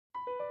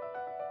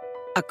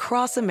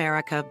Across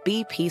America,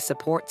 BP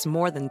supports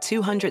more than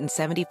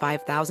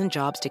 275,000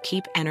 jobs to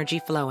keep energy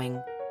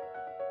flowing.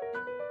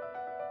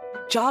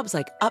 Jobs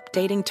like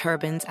updating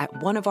turbines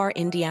at one of our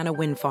Indiana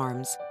wind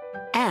farms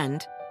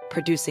and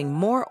producing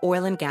more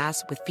oil and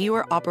gas with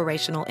fewer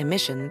operational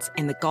emissions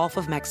in the Gulf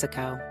of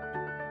Mexico.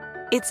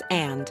 It's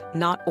and,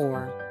 not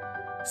or.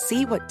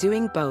 See what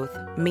doing both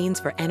means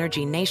for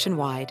energy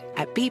nationwide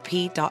at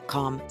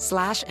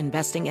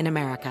bp.com/investing in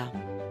America.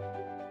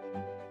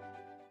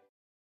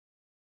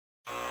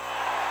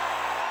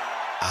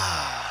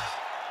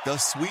 The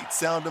sweet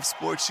sound of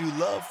sports you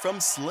love from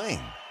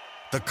Sling.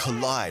 The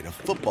collide of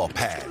football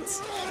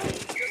pads.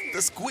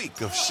 The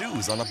squeak of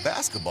shoes on a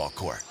basketball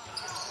court.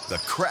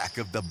 The crack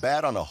of the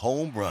bat on a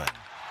home run.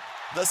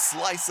 The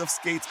slice of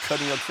skates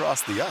cutting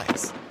across the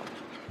ice.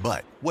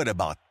 But what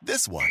about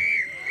this one?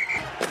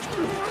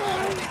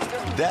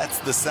 That's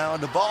the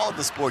sound of all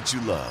the sports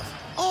you love,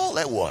 all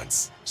at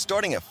once.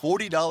 Starting at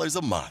 $40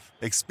 a month.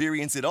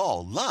 Experience it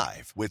all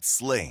live with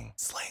Sling.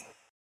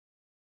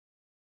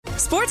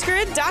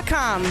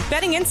 SportsGrid.com.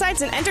 Betting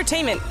insights and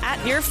entertainment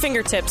at your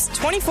fingertips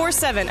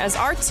 24/7 as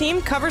our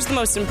team covers the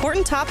most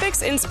important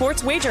topics in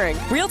sports wagering.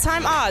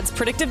 Real-time odds,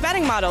 predictive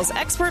betting models,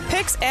 expert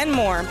picks, and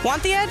more.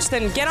 Want the edge?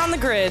 Then get on the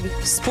grid.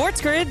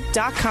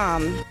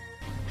 SportsGrid.com.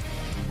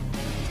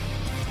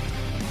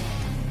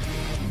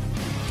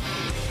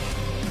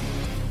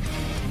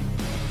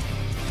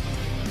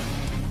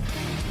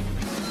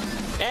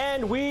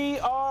 And we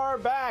are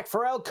back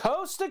for El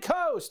Coast to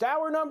Coast,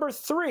 hour number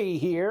 3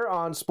 here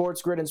on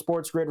Sports Grid and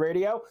Sports Grid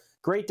Radio.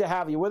 Great to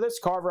have you with us.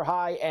 Carver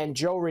High and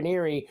Joe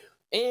Raineri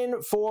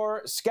in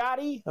for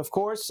Scotty, of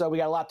course. So we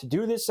got a lot to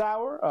do this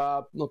hour.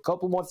 A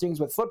couple more things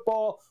with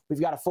football.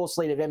 We've got a full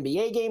slate of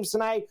NBA games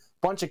tonight,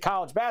 bunch of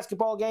college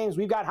basketball games.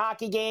 We've got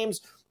hockey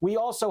games. We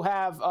also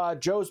have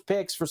Joe's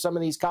picks for some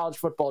of these college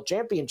football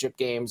championship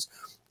games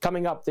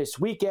coming up this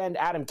weekend.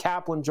 Adam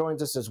Caplan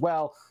joins us as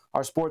well,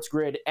 our Sports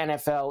Grid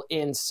NFL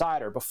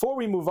insider. Before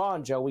we move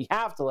on, Joe, we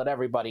have to let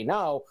everybody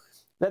know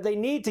that they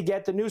need to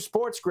get the new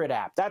Sports Grid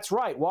app. That's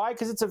right. Why?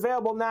 Because it's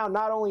available now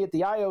not only at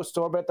the iOS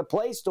store, but at the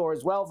Play Store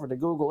as well for the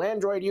Google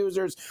Android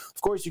users.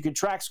 Of course, you can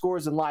track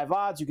scores and live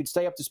odds. You can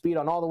stay up to speed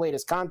on all the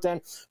latest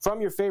content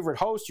from your favorite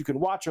host. You can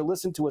watch or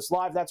listen to us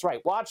live. That's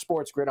right. Watch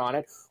Sports Grid on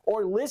it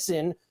or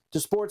listen to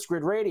Sports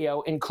Grid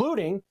Radio,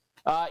 including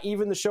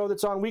even the show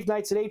that's on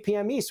weeknights at 8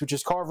 p.m. East, which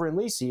is Carver and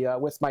Lisi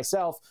with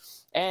myself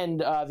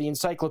and the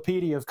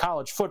Encyclopedia of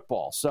College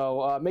Football.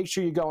 So make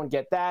sure you go and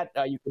get that.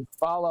 You can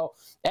follow,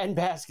 and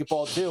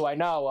basketball too. I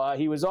know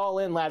he was all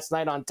in last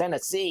night on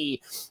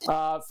Tennessee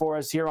for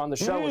us here on the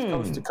show with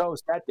Coast to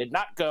Coast. That did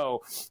not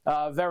go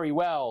very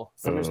well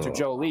for Mr.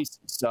 Joe Lisi.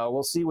 So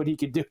we'll see what he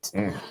could do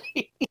tonight.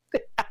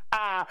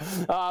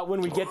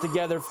 When we get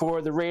together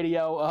for the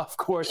radio. Of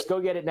course, go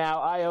get it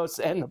now, iOS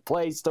and the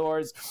Play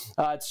stores.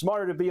 It's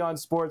smarter to be on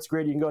Sports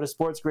Grid. You can go to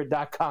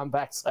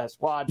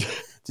sportsgrid.com/watch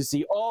to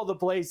see all the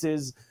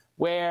places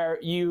where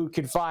you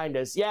can find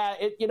us. Yeah,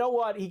 you know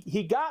what?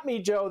 He got me,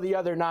 Joe, the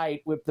other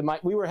night with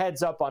we were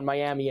heads up on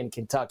Miami and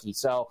Kentucky.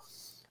 So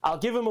I'll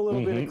give him a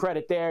little bit of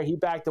credit there. He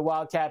backed the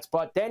Wildcats,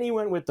 but then he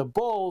went with the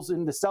Bulls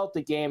in the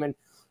Celtic game, and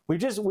we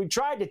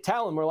tried to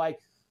tell him, we're like,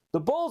 the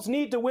Bulls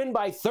need to win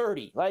by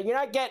 30. Like, you're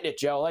not getting it,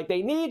 Joe. Like,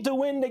 they need to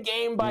win the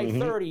game by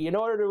 30 in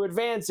order to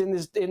advance in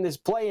this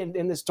play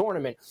in this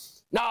tournament.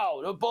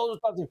 No, the Bulls,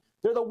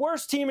 they're the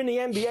worst team in the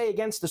NBA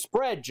against the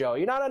spread, Joe.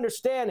 You're not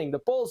understanding. The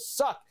Bulls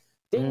suck.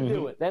 Didn't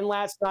do it. Then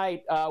last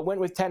night, went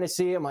with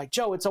Tennessee. I'm like,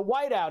 Joe, it's a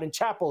whiteout in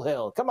Chapel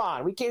Hill. Come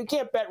on. We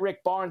can't bet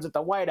Rick Barnes at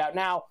the whiteout.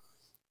 Now,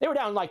 they were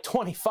down like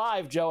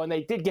 25, Joe, and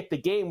they did get the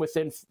game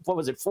within,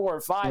 4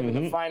 or 5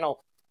 in the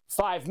final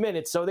 5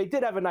 minutes. So they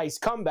did have a nice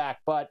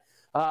comeback, but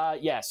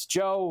yes,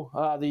 Joe,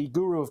 the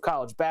guru of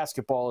college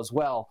basketball as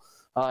well,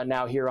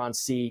 now here on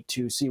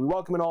C2C. We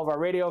welcome in all of our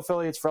radio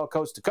affiliates for El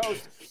Coast to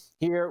Coast.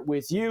 Here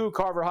with you,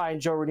 Carver High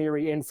and Joe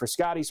Raineri in for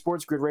Scotty.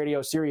 Sports Grid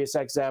Radio, Sirius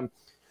XM,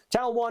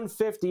 Channel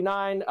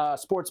 159,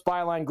 Sports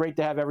Byline. Great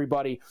to have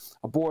everybody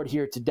aboard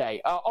here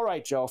today. All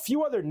right, Joe, a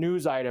few other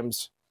news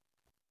items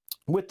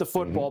with the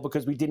football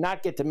because we did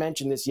not get to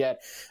mention this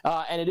yet,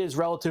 and it is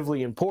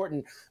relatively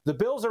important. The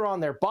Bills are on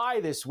their bye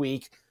this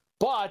week,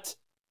 but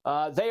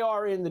they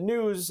are in the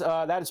news.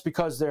 That is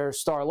because their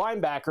star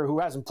linebacker, who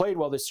hasn't played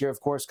well this year, of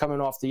course,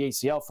 coming off the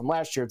ACL from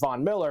last year,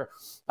 Von Miller,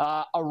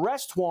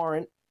 arrest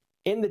warrant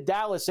in the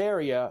Dallas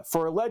area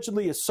for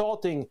allegedly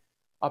assaulting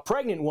a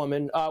pregnant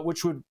woman,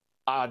 which would,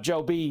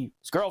 Joe, be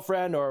his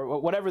girlfriend or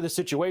whatever the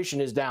situation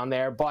is down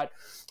there. But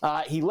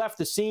he left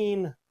the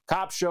scene.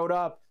 Cops showed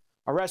up.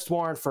 Arrest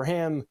warrant for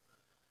him.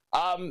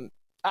 I'm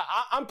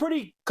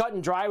pretty cut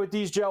and dry with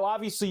these, Joe.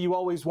 Obviously, you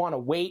always want to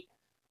wait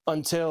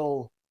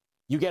until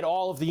you get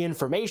all of the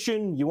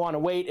information. You want to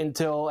wait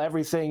until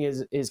everything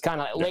is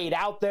kind of laid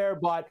out there.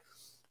 But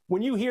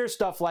when you hear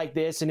stuff like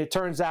this and it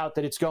turns out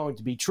that it's going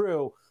to be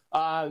true,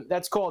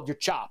 that's called you're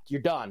chopped.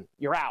 You're done.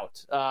 You're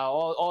out.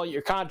 All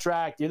your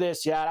contract, you're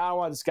this, yeah. I don't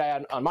want this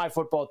guy on my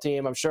football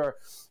team. I'm sure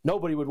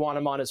nobody would want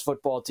him on his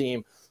football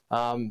team.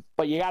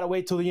 But you got to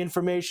wait till the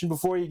information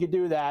before you can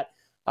do that.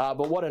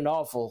 But what an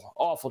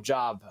awful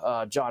job,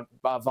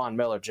 Von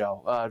Miller,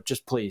 Joe.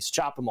 Just please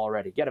chop him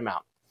already. Get him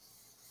out.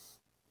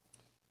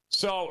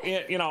 So,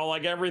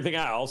 like everything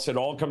else, it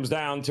all comes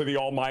down to the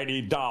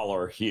almighty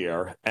dollar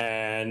here.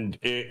 And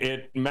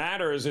it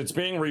matters. It's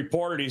being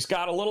reported he's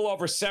got a little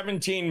over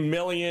 $17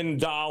 million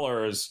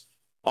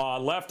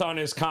left on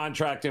his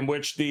contract, in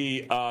which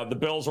the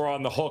Bills are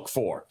on the hook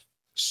for.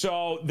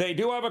 So they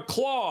do have a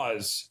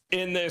clause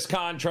in this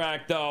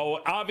contract, though.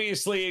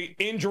 Obviously,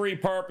 injury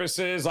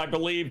purposes, I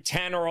believe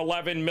 10 or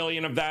 11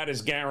 million of that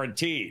is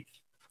guaranteed.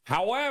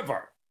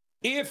 However,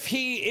 if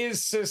he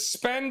is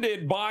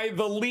suspended by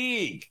the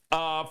league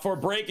for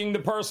breaking the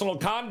personal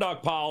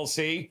conduct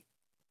policy,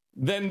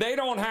 then they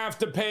don't have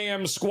to pay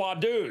him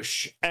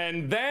squadouche.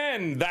 And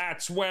then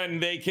that's when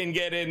they can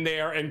get in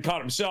there and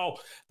cut him. So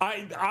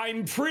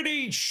I'm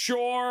pretty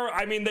sure,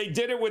 I mean, they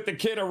did it with the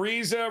kid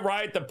Ariza,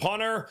 right? The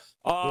punter,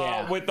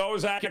 with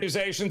those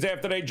accusations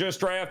after they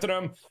just drafted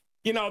him.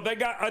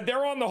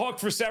 They're on the hook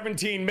for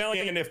 $17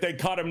 million if they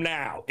cut him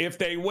now. If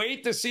they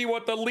wait to see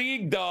what the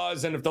league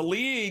does, and if the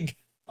league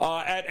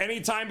at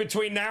any time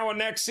between now and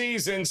next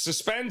season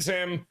suspends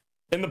him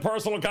in the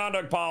personal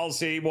conduct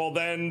policy, well,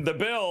 then the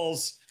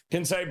Bills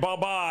can say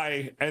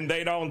bye-bye, and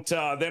they're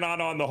not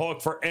on the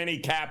hook for any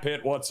cap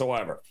hit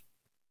whatsoever.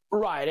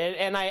 Right,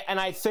 and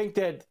I think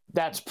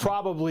that's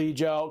probably,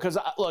 Joe, because,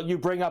 look, you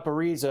bring up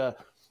Ariza,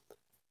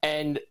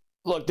 and,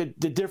 look, the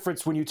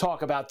difference when you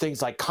talk about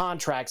things like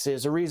contracts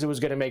is Ariza was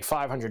going to make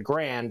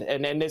 $500,000,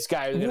 and this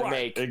guy was going to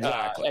make,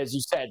 exactly. As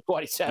you said,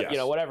 27,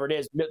 yes. Whatever it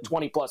is,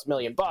 $20+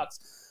 million bucks.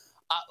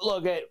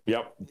 Look,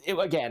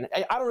 again,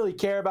 I don't really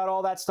care about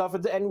all that stuff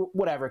and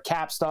whatever,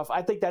 cap stuff.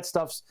 I think that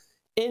stuff's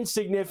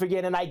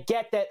insignificant, and I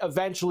get that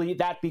eventually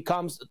that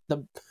becomes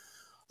the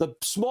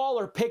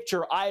smaller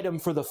picture item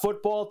for the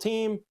football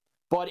team,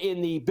 but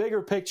in the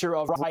bigger picture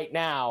of right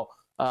now,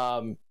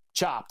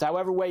 chopped.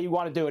 However way you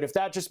want to do it. If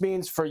that just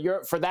means for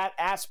that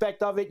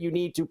aspect of it, you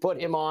need to put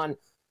him on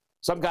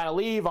some kind of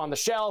leave on the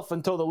shelf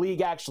until the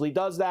league actually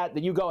does that,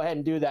 then you go ahead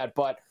and do that.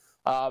 But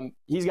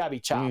he's got to be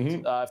chopped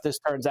if this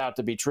turns out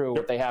to be true,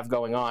 what they have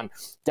going on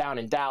down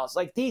in Dallas.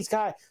 Like, these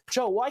guys,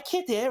 Joe, why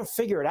can't they ever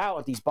figure it out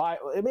with these I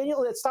mean,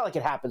 it's not like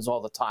it happens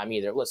all the time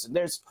either. Listen,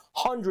 there's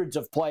hundreds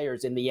of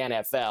players in the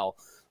NFL,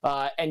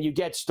 and you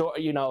get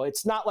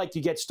it's not like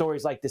you get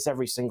stories like this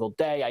every single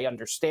day. I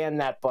understand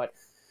that, but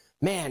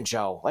man,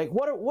 Joe, like,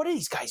 what are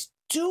these guys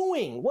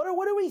doing? What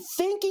are we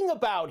thinking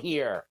about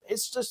here?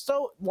 It's just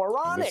so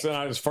moronic. It's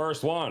not his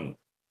first one.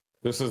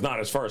 This is not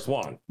his first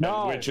one,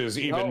 which is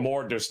even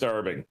more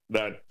disturbing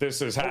that this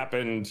has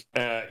happened.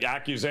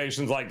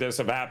 Accusations like this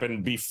have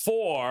happened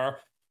before,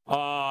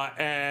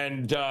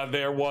 and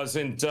there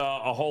wasn't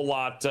a whole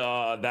lot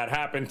that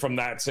happened from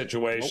that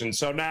situation.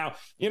 So now,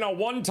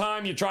 one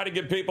time you try to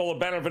give people a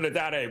benefit of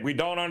that. Hey, we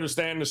don't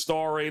understand the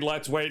story.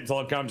 Let's wait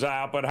until it comes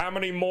out. But how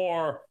many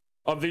more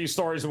of these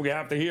stories we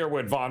have to hear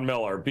with Von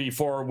Miller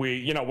before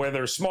we, where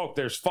there's smoke,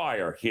 there's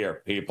fire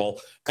here, people.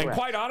 Correct. And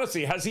quite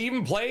honestly, has he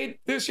even played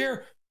this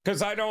year?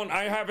 Because I've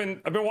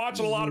been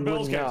watching a lot of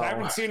Bills games. I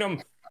haven't seen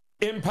him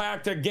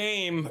impact a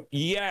game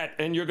yet,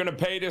 and you're going to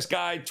pay this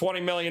guy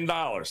 $20 million,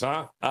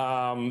 huh?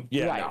 Right.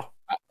 No.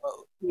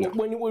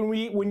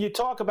 When you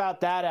talk about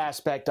that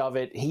aspect of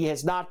it, he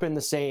has not been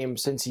the same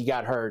since he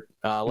got hurt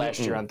last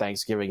year on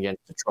Thanksgiving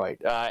against Detroit.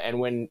 And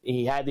when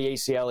he had the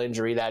ACL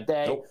injury that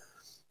day,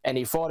 and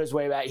he fought his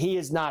way back, he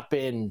has not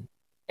been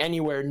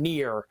anywhere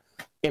near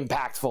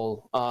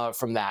impactful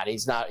from that.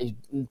 He's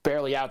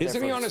barely out there.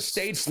 Isn't he on a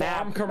State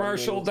Farm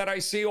commercial that I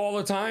see all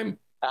the time?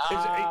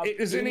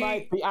 Isn't he?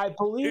 I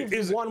believe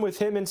the one with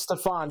him and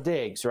Stephon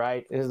Diggs,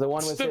 right? Is the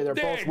one with they're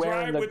both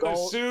wearing the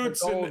gold suits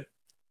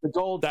the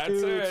gold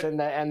suits and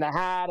the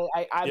hat.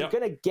 I'm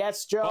gonna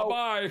guess,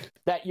 Joe,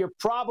 that you're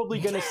probably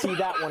gonna see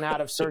that one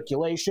out of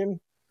circulation.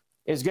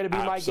 Is going to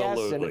be my guess,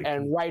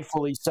 and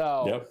rightfully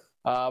so.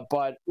 Yep.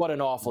 But what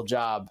an awful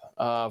job,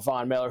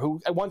 Von Miller, who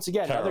once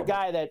again another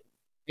guy that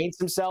paints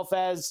himself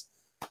as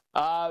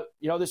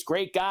this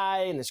great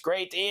guy and this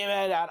great team.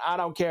 And I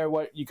don't care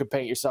what you could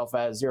paint yourself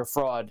as. You're a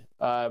fraud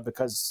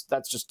because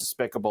that's just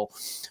despicable.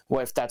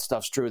 Well, if that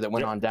stuff's true that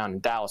went on down in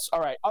Dallas.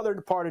 All right,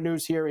 other part of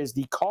news here is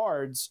the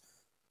Cards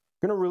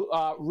going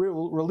to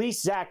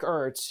release Zach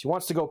Ertz. He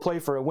wants to go play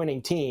for a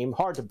winning team.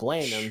 Hard to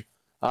blame him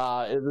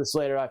this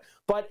later.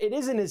 But it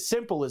isn't as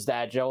simple as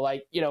that, Joe.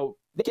 Like,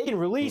 they can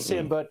release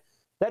him, but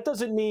that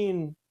doesn't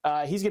mean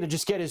he's going to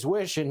just get his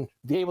wish and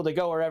be able to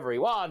go wherever he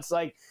wants.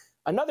 Like,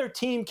 another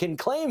team can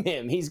claim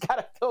him. He's got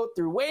to go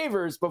through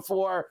waivers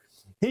before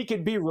he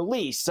could be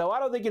released. So I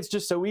don't think it's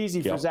just so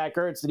easy for Zach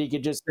Ertz that he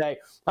could just say,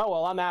 oh,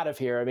 well, I'm out of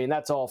here. I mean,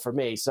 that's all for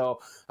me. So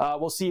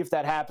we'll see if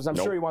that happens. I'm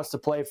sure he wants to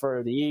play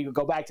for the Eagles,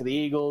 go back to the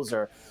Eagles,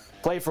 or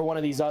play for one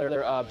of these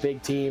other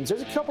big teams.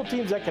 There's a couple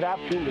teams that could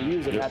absolutely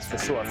use him, that's for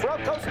sure.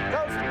 From Coast to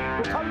Coast,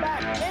 we'll come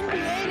back.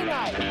 NBA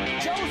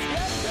tonight. Joe's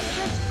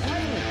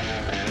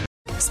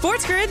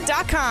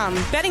SportsGrid.com.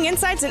 Betting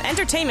insights and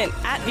entertainment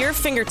at your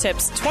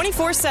fingertips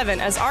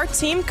 24/7 as our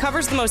team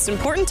covers the most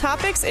important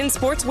topics in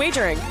sports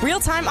wagering.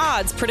 Real-time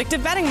odds,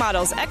 predictive betting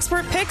models,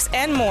 expert picks,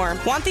 and more.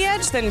 Want the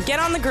edge? Then get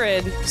on the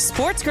grid.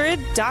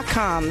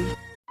 SportsGrid.com.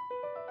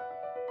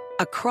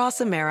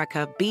 Across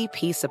America,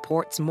 BP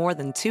supports more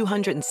than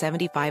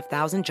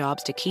 275,000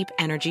 jobs to keep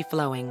energy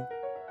flowing.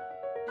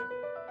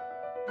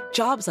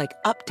 Jobs like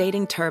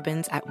updating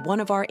turbines at one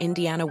of our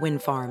Indiana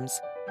wind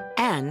farms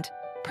and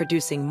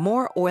producing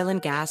more oil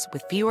and gas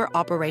with fewer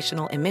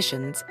operational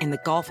emissions in the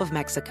Gulf of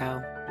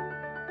Mexico.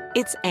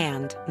 It's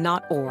and,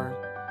 not or.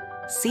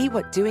 See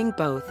what doing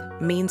both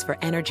means for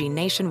energy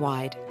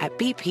nationwide at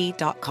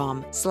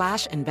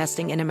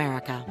bp.com/investing in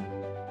America.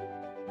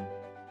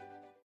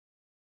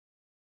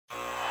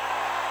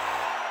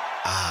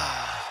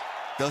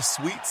 The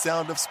sweet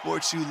sound of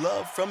sports you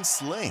love from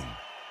Sling.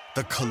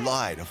 The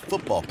collide of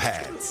football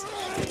pads.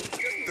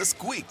 The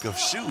squeak of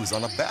shoes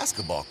on a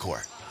basketball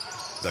court.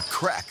 The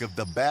crack of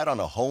the bat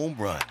on a home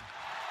run.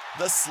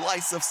 The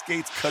slice of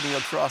skates cutting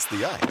across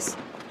the ice.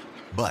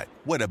 But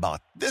what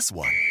about this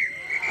one?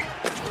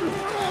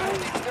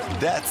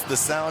 That's the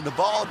sound of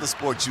all the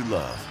sports you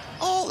love,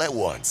 all at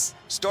once.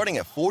 Starting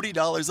at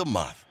 $40 a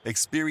month.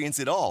 Experience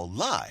it all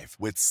live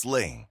with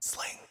Sling.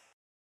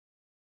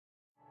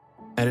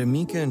 At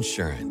Amica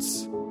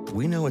Insurance,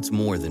 we know it's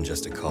more than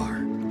just a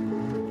car.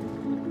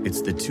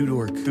 It's the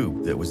two-door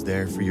coupe that was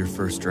there for your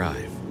first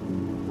drive.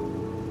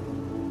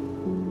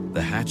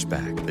 The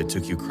hatchback that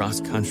took you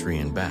cross-country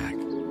and back.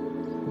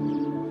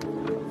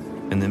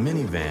 And the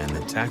minivan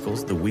that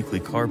tackles the weekly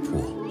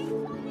carpool.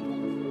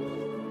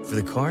 For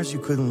the cars you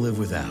couldn't live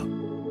without,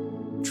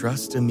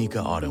 trust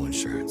Amica Auto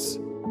Insurance.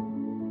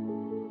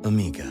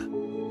 Amica.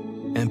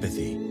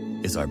 Empathy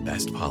is our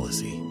best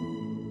policy.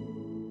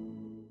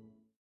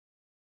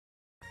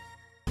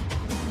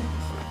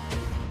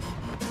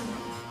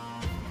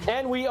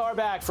 And we are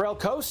back for El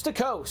Coast to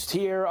Coast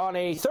here on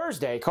a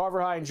Thursday.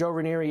 Carver and Joe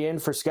Raineri in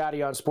for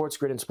Scotty on Sports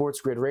Grid and Sports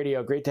Grid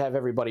Radio. Great to have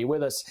everybody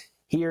with us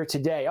here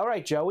today. All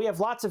right, Joe, we have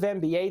lots of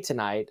NBA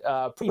tonight.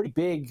 Pretty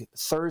big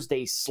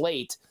Thursday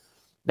slate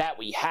that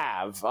we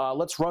have.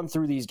 Let's run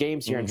through these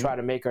games here and try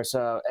to make us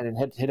and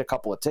hit a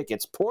couple of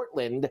tickets.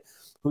 Portland,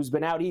 who's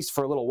been out east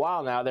for a little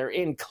while now, they're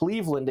in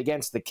Cleveland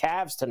against the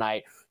Cavs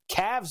tonight.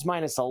 Cavs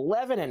minus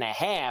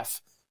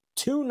 11.5,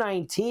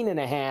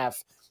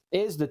 219.5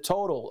 is the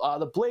total.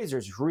 The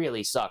Blazers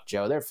really suck,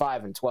 Joe. They're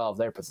 5-12.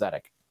 They're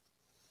pathetic.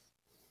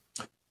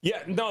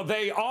 Yeah, no,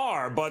 they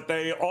are, but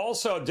they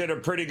also did a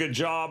pretty good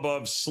job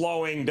of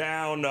slowing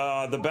down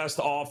the best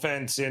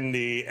offense in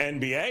the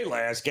NBA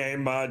last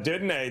game,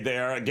 didn't they,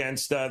 there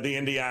against the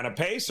Indiana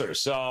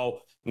Pacers? So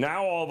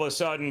now all of a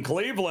sudden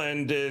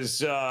Cleveland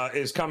is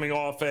coming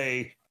off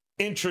a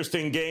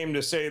interesting game,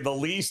 to say the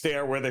least,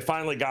 there, where they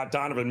finally got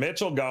Donovan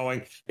Mitchell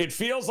going. It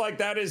feels like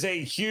that is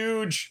a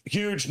huge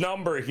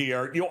number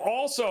here. You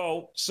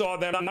also saw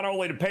that not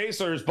only the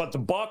Pacers, but the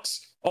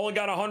Bucks only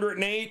got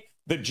 108,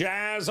 the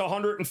Jazz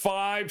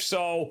 105.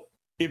 So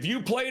if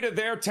you play to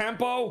their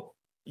tempo,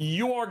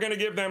 you are going to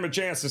give them a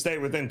chance to stay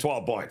within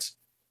 12 points.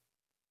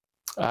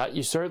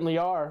 You certainly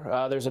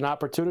are. There's an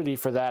opportunity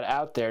for that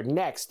out there.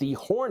 Next, the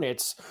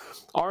Hornets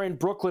are in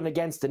Brooklyn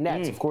against the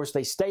Nets. Of course,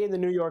 they stay in the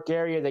New York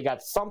area. They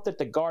got thumped at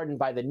the Garden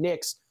by the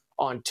Knicks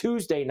on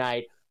Tuesday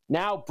night.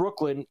 Now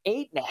Brooklyn,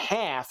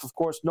 8.5. Of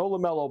course, no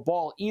LaMelo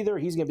Ball either.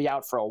 He's going to be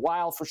out for a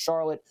while for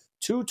Charlotte.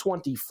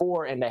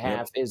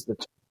 224.5 is the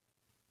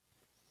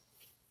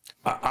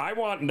I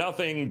want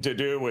nothing to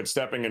do with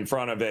stepping in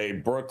front of a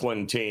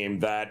Brooklyn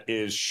team that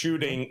is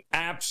shooting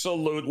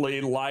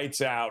absolutely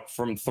lights out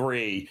from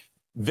three.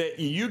 That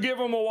you give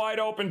them a wide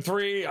open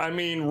three. I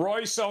mean,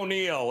 Royce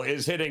O'Neal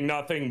is hitting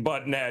nothing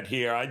but net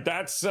here.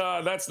 That's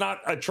not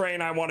a train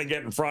I want to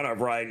get in front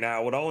of right now.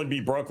 It would only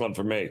be Brooklyn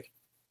for me.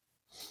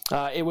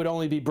 It would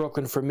only be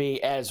Brooklyn for me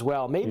as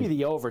well. Maybe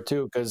the over,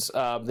 too, because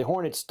the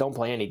Hornets don't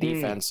play any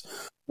defense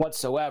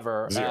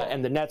whatsoever,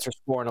 and the Nets are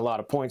scoring a lot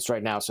of points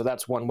right now, so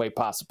that's one way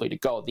possibly to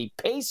go. The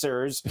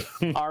Pacers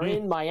are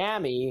in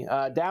Miami,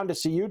 down to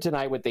see you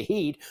tonight with the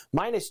Heat,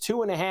 minus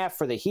 2.5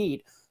 for the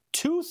Heat.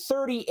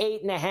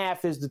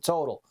 238.5 is the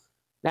total.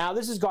 Now,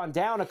 this has gone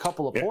down a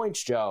couple of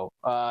points, Joe,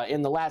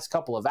 in the last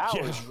couple of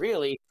hours,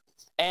 really.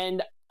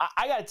 And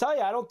I got to tell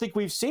you, I don't think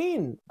we've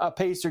seen a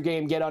Pacer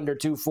game get under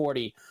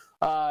 240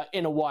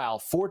 in a while.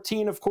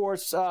 14, of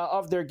course,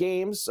 of their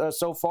games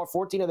so far,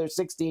 14 of their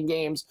 16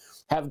 games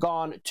have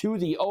gone to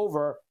the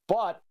over,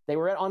 but they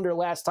were at under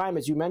last time,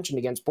 as you mentioned,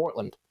 against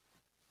Portland.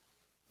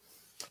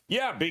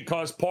 Yeah,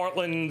 because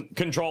Portland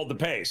controlled the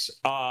pace,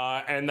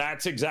 and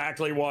that's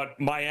exactly what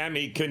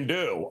Miami can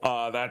do.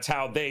 That's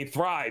how they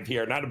thrive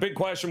here. Now, the big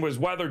question was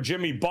whether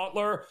Jimmy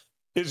Butler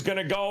is going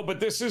to go, but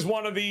this is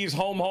one of these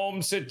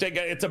homes.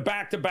 It's a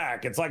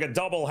back-to-back. It's like a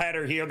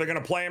doubleheader here. They're going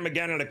to play him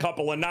again in a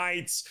couple of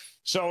nights.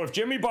 So if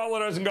Jimmy Butler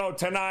doesn't go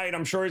tonight,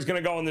 I'm sure he's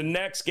going to go in the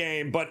next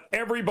game, but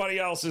everybody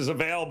else is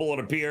available, it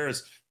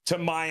appears, to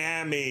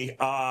Miami,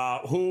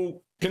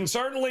 who can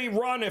certainly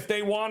run if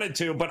they wanted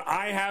to, but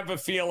I have a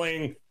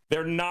feeling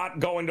they're not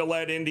going to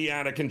let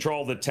Indiana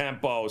control the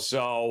tempo.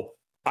 So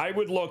I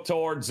would look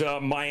towards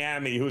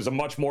Miami, who's a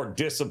much more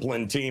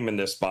disciplined team in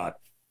this spot.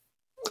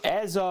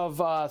 As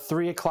of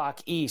 3 o'clock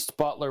East,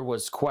 Butler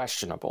was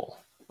questionable.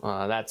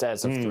 That's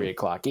as of 3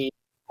 o'clock East.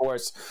 Of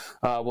course,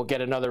 we'll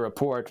get another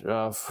report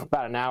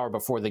about an hour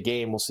before the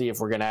game. We'll see if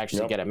we're going to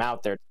actually get him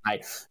out there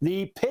tonight.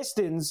 The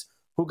Pistons,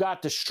 who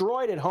got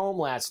destroyed at home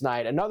last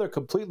night, another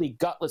completely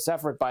gutless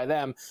effort by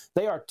them.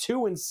 They are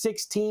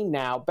 2-16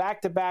 now,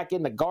 back-to-back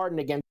in the Garden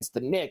against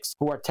the Knicks,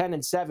 who are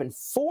 10-7.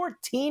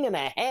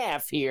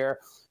 14.5 here.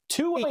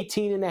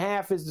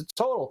 218.5 is the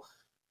total.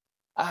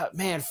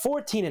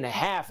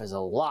 14.5 is a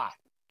lot,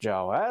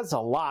 Joe. That's a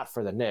lot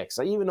for the Knicks.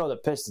 Even though the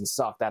Pistons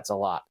suck, that's a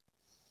lot.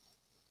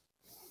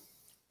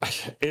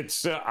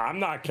 It's I'm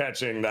not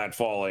catching that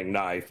falling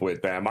knife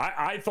with them.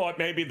 I thought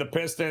maybe the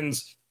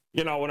Pistons,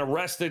 in a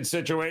rested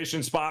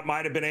situation spot,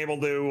 might have been able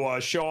to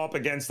show up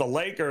against the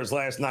Lakers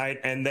last night,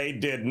 and they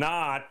did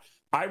not.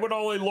 I would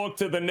only look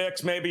to the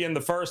Knicks maybe in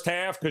the first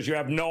half because you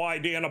have no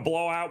idea in a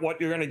blowout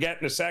what you're going to get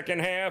in the second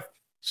half.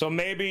 So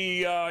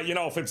maybe,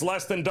 if it's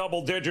less than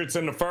double digits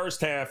in the first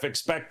half,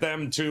 expect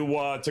them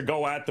to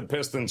go at the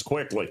Pistons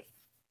quickly.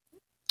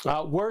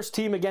 Worst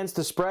team against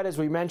the spread, as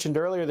we mentioned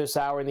earlier this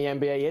hour in the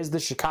NBA, is the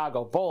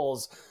Chicago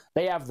Bulls.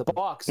 They have the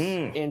Bucks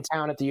in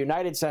town at the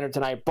United Center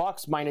tonight.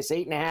 Bucks minus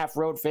 8.5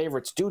 road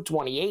favorites.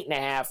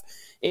 228.5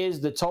 is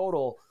the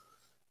total.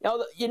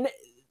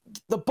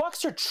 The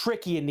Bucks are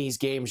tricky in these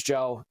games,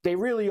 Joe. They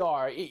really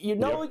are.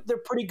 They're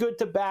pretty good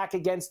to back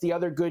against the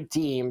other good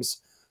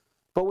teams.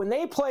 But when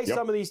they play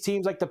some of these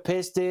teams like the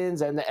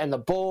Pistons and the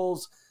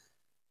Bulls,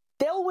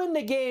 they'll win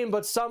the game,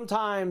 but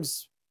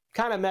sometimes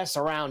kind of mess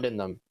around in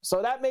them.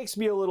 So that makes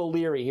me a little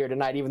leery here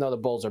tonight, even though the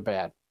Bulls are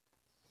bad.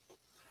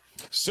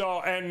 So,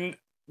 and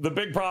the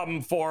big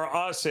problem for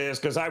us is,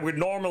 because I would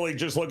normally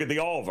just look at the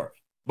over,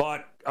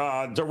 but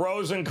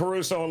DeRozan,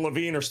 Caruso, and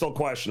Levine are still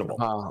questionable.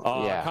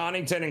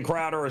 Connaughton and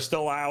Crowder are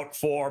still out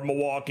for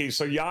Milwaukee,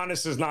 so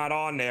Giannis is not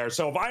on there.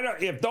 So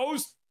if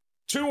those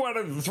 2 out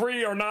of the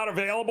 3 are not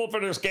available for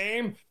this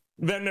game,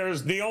 then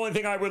the only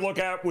thing I would look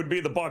at would be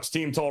the Bucks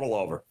team total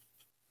over.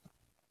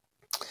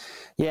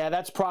 Yeah,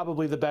 that's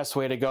probably the best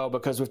way to go,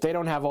 because if they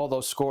don't have all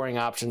those scoring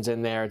options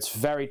in there, it's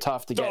very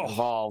tough to get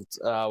involved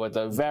with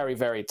a very,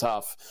 very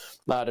tough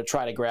to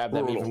try to grab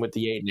them even with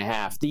the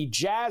 8.5. The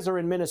Jazz are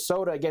in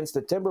Minnesota against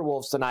the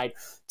Timberwolves tonight.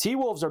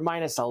 T-Wolves are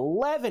minus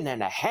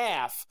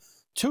 11.5.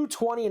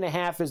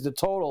 220.5 is the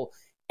total.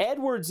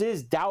 Edwards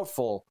is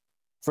doubtful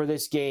for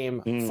this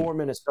game for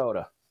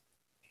Minnesota.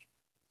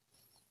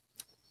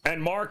 And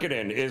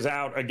Markkanen is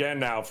out again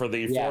now for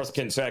the fourth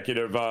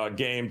consecutive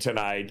game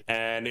tonight.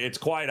 And it's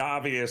quite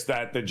obvious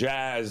that the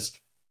Jazz,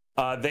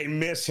 they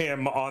miss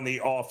him on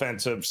the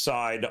offensive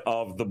side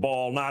of the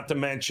ball. Not to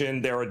mention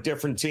they're a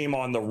different team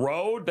on the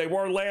road. They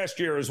were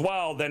last year as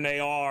well than they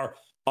are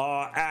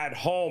at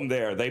home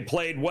there. They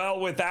played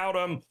well without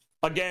him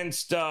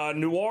against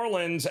New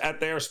Orleans at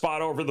their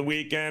spot over the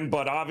weekend.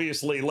 But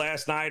obviously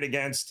last night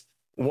against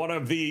one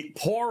of the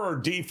poorer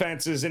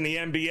defenses in the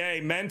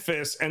NBA,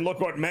 Memphis, and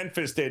look what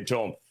Memphis did to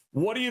them.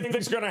 What do you think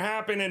is going to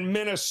happen in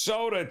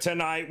Minnesota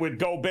tonight with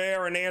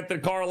Gobert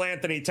and Karl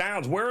Anthony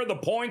Towns? Where are the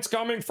points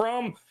coming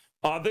from?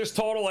 This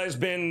total has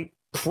been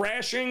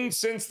crashing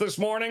since this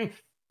morning,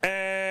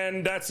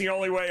 and that's the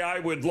only way I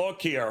would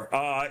look here,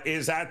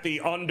 is at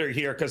the under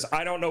here, because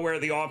I don't know where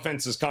the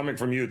offense is coming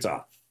from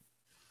Utah.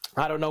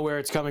 I don't know where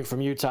it's coming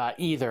from Utah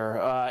either.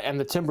 And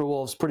the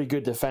Timberwolves, pretty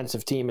good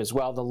defensive team as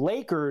well. The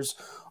Lakers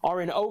are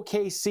in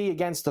OKC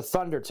against the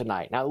Thunder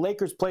tonight. Now, the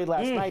Lakers played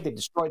last night. They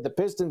destroyed the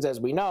Pistons, as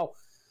we know.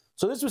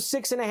 So this was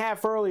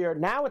 6.5 earlier.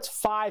 Now it's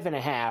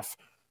 5.5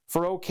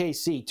 for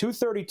OKC.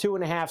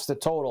 232.5 is the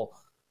total.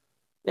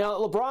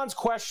 LeBron's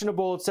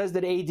questionable. It says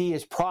that AD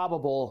is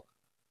probable.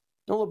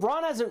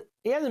 LeBron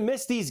hasn't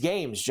missed these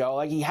games, Joe.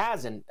 He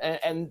hasn't.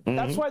 And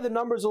that's why the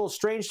number's a little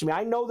strange to me.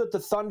 I know that the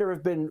Thunder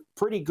have been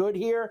pretty good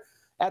here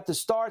at the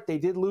start. They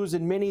did lose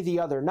in Minnie the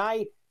other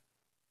night.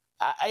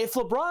 If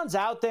LeBron's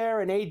out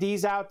there and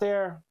AD's out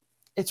there,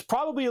 it's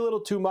probably a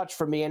little too much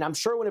for me. And I'm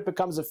sure when it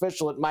becomes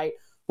official, it might.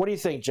 What do you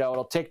think, Joe?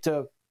 It'll tick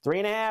to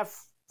 3.5,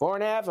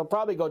 4.5. It'll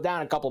probably go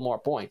down a couple more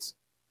points.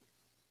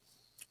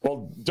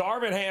 Well,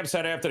 Darvin Ham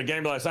said after the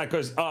game last night,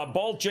 because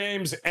both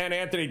James and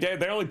Anthony Davis,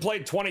 they only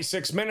played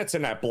 26 minutes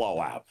in that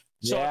blowout.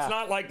 So it's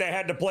not like they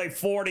had to play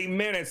 40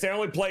 minutes. They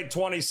only played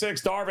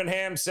 26. Darvin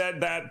Ham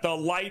said that the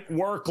light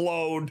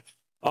workload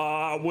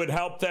would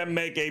help them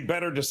make a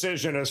better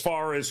decision as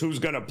far as who's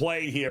going to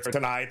play here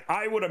tonight.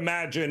 I would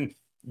imagine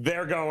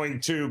they're going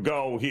to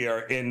go here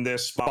in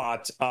this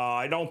spot.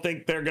 I don't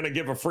think they're going to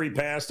give a free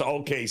pass to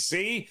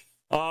OKC.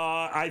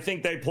 I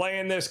think they play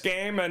in this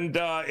game, and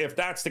if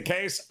that's the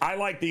case, I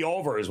like the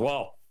over as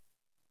well.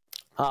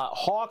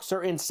 Hawks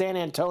are in San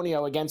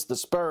Antonio against the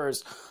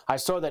Spurs. I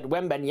saw that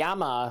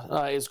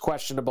Wembanyama is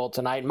questionable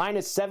tonight.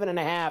 Minus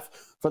 7.5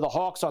 for the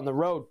Hawks on the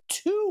road.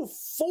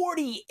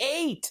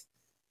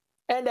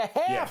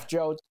 248.5,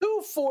 Joe.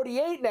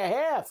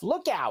 248.5.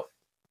 Look out.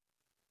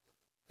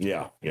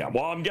 Yeah.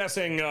 Well, I'm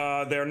guessing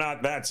they're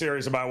not that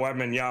serious about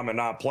Wembanyama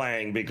not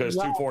playing because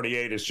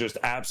 248 is just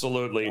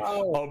absolutely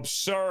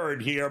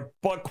absurd here.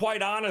 But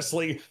quite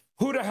honestly,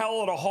 who the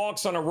hell are the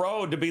Hawks on the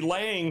road to be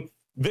laying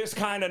this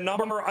kind of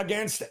number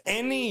against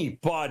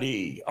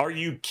anybody? Are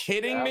you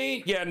kidding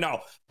me? Yeah, no.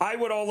 I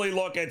would only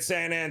look at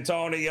San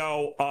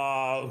Antonio,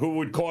 who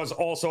would cause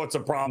all sorts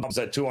of problems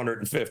at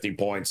 250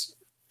 points.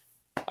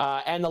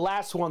 And the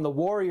last one, the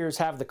Warriors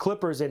have the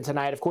Clippers in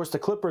tonight. Of course, the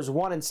Clippers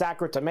won in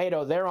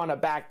Sacramento. They're on a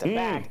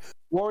back-to-back.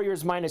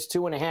 Warriors minus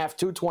 2.5,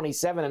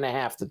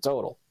 227.5 the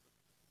total.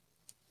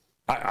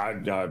 I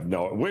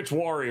no. Which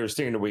Warriors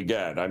team do we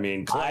get? I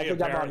mean, Clay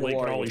apparently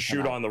can only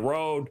shoot on the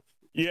road.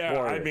 Yeah,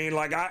 Warriors. I mean,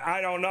 like,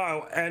 I don't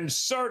know. And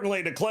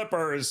certainly the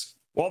Clippers,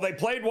 well, they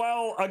played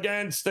well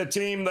against a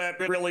team that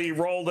really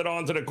rolled it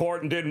onto the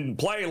court and didn't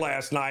play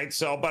last night.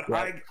 So, but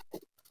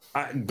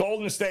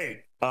Golden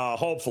State,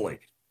 hopefully.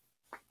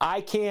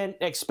 I can't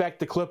expect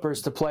the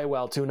Clippers to play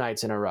well 2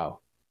 nights in a row.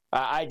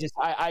 I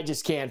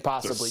just can't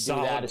possibly do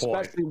that,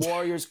 especially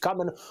Warriors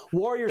coming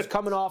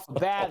off a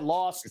bad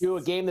loss to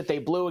a game that they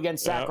blew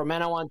against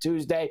Sacramento on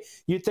Tuesday.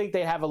 You'd think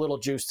they'd have a little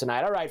juice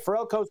tonight. All right,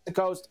 Ferrall Coast to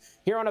Coast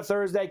here on a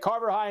Thursday.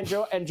 Carver and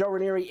Joe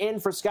Raineri in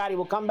for Scotty.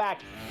 We'll come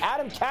back.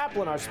 Adam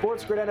Caplan, our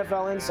Sports Grid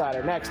NFL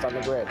insider, next on the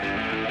Grid.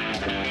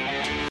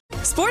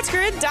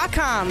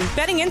 SportsGrid.com.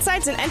 Betting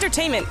insights and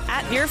entertainment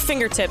at your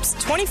fingertips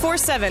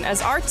 24/7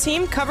 as our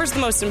team covers the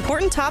most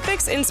important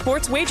topics in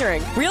sports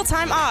wagering.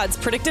 Real-time odds,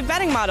 predictive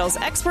betting models,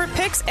 expert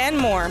picks, and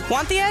more.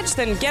 Want the edge?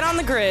 Then get on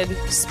the grid.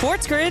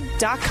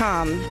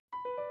 SportsGrid.com.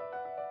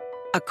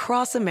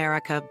 Across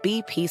America,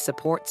 BP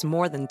supports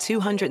more than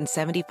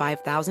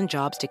 275,000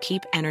 jobs to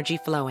keep energy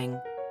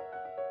flowing.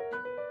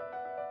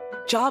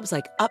 Jobs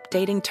like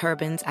updating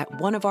turbines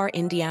at one of our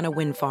Indiana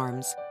wind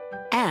farms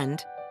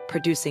and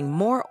producing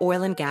more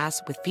oil and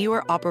gas with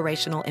fewer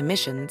operational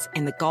emissions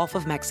in the Gulf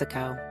of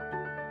Mexico.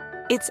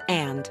 It's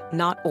and,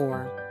 not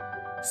or.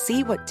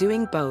 See what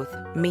doing both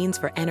means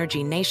for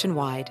energy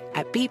nationwide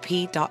at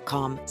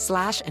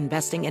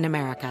bp.com/investing in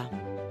America.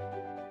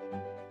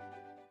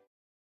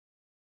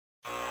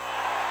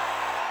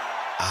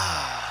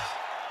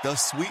 The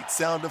sweet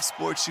sound of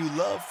sports you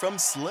love from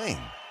Sling.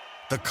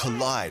 The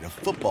collide of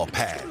football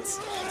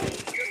pads.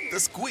 The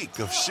squeak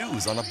of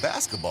shoes on a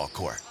basketball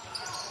court.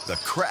 The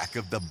crack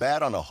of the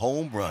bat on a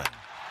home run.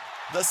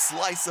 The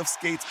slice of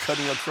skates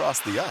cutting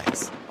across the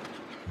ice.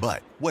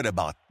 But what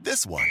about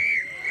this one?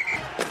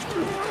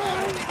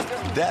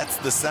 That's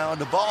the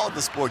sound of all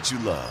the sports you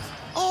love,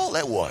 all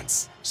at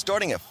once.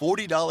 Starting at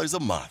 $40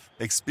 a month.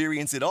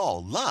 Experience it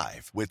all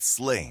live with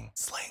Sling.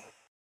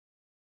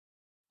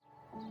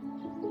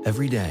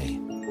 Every day,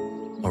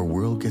 our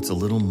world gets a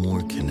little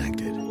more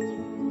connected,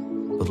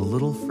 but a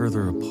little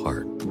further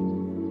apart.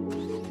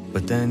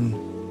 But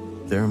then,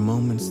 there are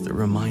moments that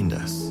remind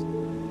us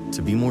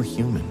to be more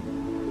human.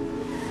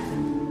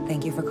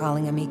 Thank you for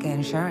calling Amica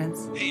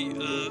Insurance. Hey,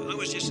 I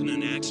was just in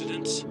an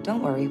accident.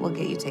 Don't worry, we'll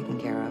get you taken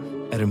care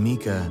of. At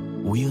Amica,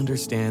 we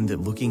understand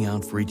that looking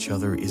out for each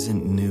other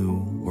isn't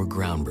new or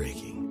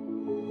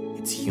groundbreaking.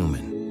 It's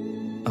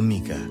human.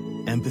 Amica,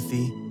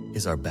 empathy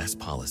is our best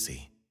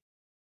policy.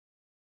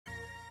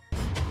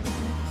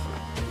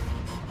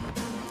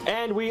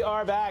 And we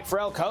are back,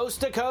 Ferrall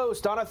Coast to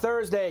Coast on a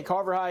Thursday.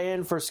 Carver High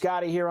in for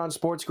Scotty here on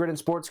Sports Grid and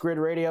Sports Grid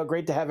Radio.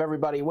 Great to have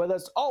everybody with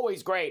us.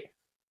 Always great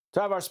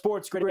to have our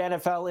Sports Grid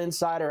NFL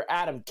insider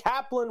Adam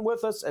Caplan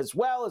with us, as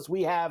well as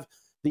we have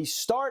the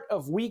start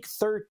of Week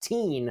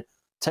 13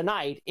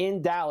 tonight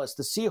in Dallas.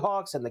 The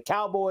Seahawks and the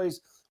Cowboys.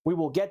 We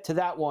will get to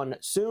that one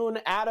soon.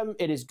 Adam,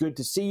 it is good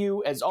to see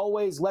you. As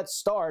always, let's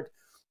start,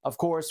 of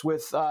course,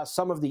 with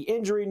some of the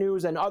injury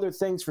news and other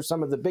things for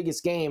some of the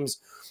biggest games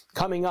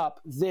coming up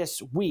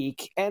this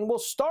week. And we'll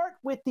start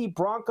with the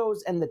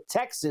Broncos and the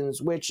Texans,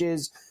 which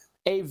is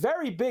a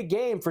very big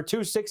game for 2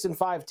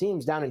 6-5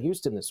 teams down in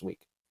Houston this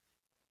week.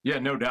 Yeah,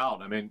 no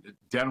doubt. I mean,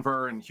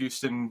 Denver and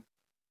Houston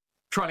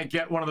trying to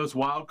get one of those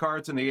wild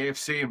cards in the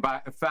AFC. And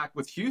in fact,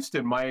 with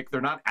Houston, Mike,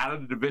 they're not out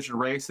of the division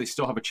race. They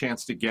still have a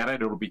chance to get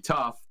it. It'll be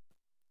tough.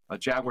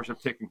 Jaguars have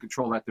taken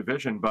control of that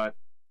division. But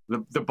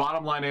the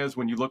bottom line is,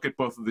 when you look at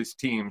both of these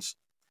teams,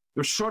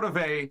 there's sort of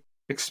a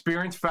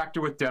experience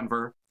factor with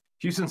Denver.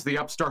 Houston's the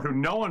upstart who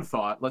no one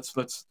thought, let's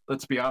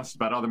be honest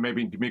about, other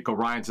maybe D'Amico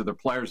Ryans, other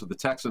players of the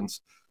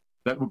Texans,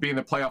 that would be in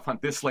the playoff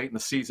hunt this late in the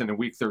season in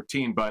Week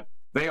 13. But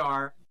they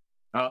are.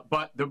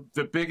 But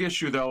the big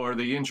issue, though, are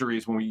the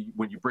injuries when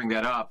you bring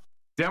that up.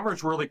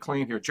 Denver's really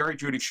clean here. Jerry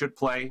Jeudy should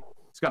play.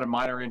 He's got a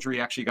minor injury.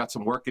 He actually got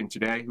some work in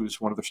today, who's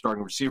one of their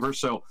starting receivers.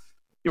 So,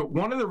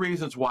 one of the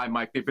reasons why,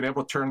 Mike, they've been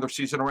able to turn their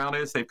season around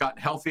is they've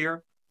gotten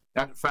healthier.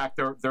 In fact,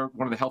 they're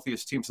one of the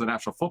healthiest teams in the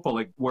National Football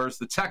League, whereas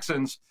the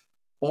Texans,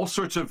 all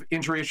sorts of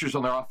injury issues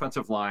on their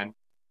offensive line,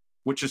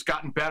 which has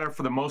gotten better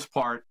for the most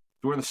part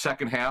during the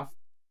second half.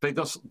 They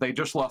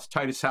just lost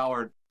Titus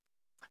Howard,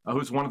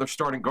 who's one of their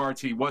starting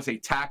guards. He was a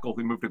tackle.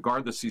 He moved to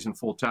guard this season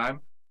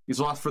full-time. He's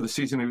lost for the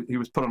season. He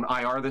was put on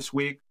IR this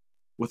week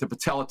with a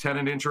patella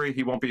tendon injury.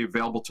 He won't be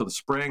available till the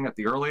spring at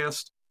the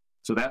earliest.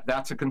 So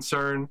that's a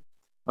concern.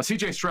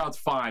 CJ Stroud's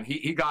fine.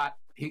 He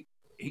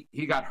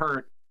he got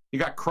hurt. He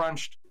got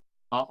crunched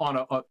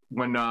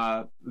when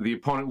the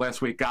opponent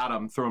last week got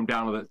him, threw him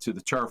down to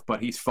the turf,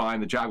 but he's fine.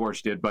 The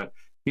Jaguars did, but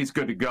he's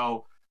good to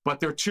go. But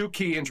there are two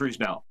key injuries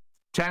now.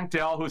 Tank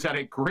Dell, who's had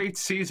a great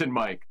season,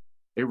 Mike,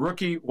 a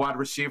rookie wide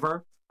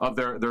receiver of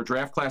their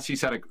draft class.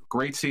 He's had a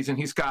great season.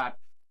 He's got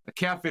a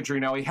calf injury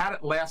now. He had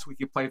it last week.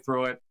 He played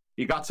through it.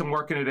 He got some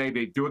work in today.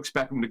 They do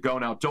expect him to go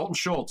now. Dalton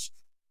Schultz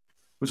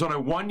was on a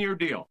one-year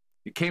deal.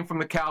 He came from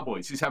the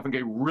Cowboys. He's having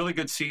a really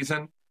good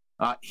season.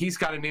 He's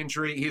got an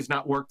injury. He has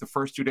not worked the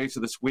first 2 days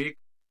of this week.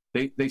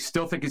 They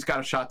still think he's got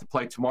a shot to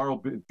play.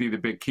 Tomorrow will be the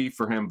big key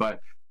for him.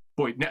 But,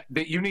 boy,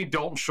 you need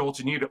Dalton Schultz.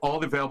 You need all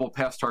the available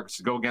pass targets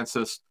to go against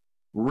this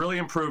really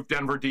improved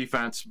Denver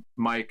defense,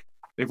 Mike.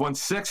 They've won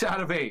 6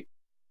 out of 8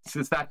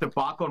 since that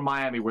debacle in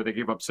Miami where they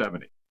gave up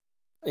 70.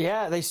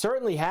 Yeah, they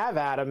certainly have,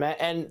 Adam.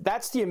 And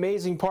that's the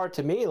amazing part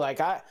to me.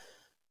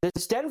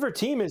 This Denver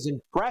team has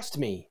impressed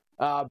me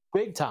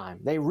big time.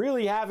 They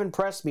really have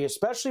impressed me,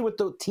 especially with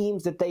the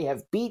teams that they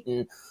have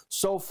beaten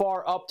so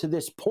far up to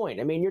this point.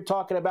 I mean, you're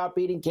talking about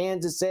beating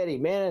Kansas City,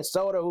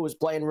 Minnesota, who was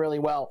playing really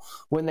well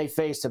when they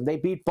faced them. They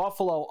beat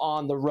Buffalo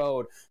on the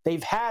road.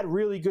 They've had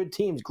really good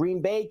teams.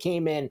 Green Bay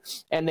came in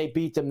and they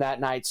beat them that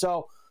night.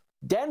 So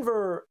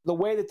Denver, the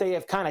way that they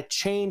have kind of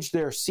changed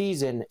their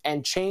season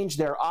and changed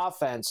their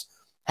offense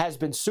has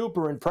been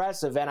super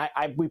impressive. And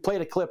we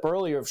played a clip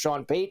earlier of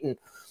Sean Payton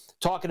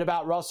talking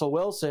about Russell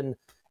Wilson.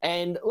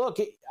 And look,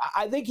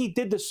 I think he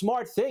did the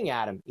smart thing,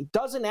 Adam. He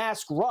doesn't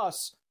ask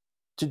Russ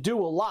to do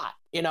a lot.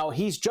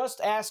 He's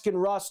just asking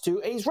Russ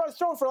he's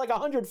throwing for like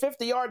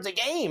 150 yards a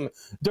game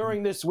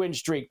during this win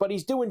streak, but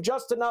he's doing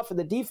just enough and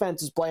the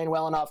defense is playing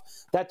well enough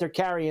that they're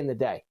carrying the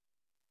day.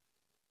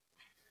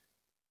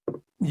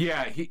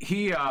 Yeah,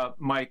 he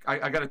Mike,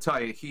 I got to tell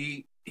you,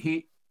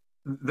 he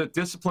the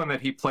discipline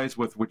that he plays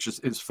with, which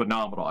is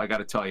phenomenal. I got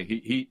to tell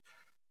you,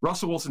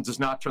 Russell Wilson does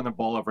not turn the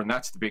ball over, and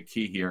that's the big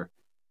key here.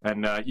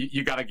 And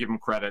you got to give him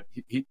credit.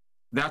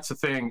 That's the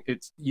thing.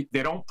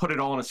 They don't put it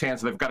all in his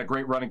hands. They've got a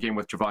great running game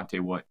with Javonte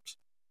Williams.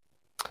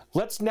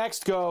 Let's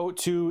next go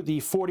to the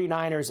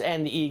 49ers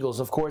and the Eagles.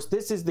 Of course,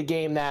 this is the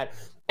game that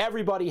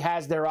everybody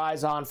has their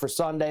eyes on for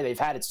Sunday. They've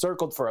had it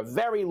circled for a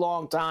very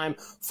long time.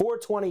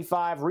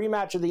 425,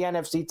 rematch of the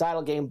NFC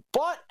title game.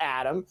 But,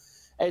 Adam,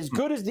 as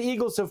good as the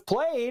Eagles have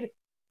played,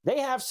 they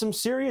have some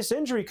serious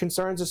injury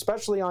concerns,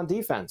 especially on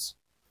defense.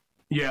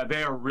 Yeah,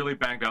 they are really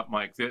banged up,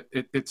 Mike.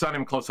 It's not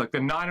even close. Like, the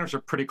Niners are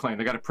pretty clean.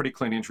 They got a pretty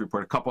clean injury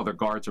report. A couple of their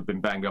guards have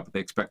been banged up, but they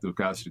expect those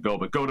guys to go.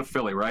 But go to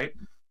Philly, right?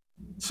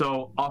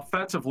 So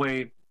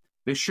offensively,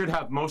 they should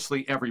have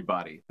mostly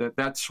everybody.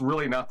 That's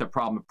really not the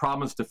problem. The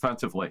problem is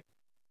defensively.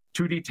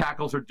 2D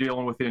tackles are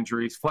dealing with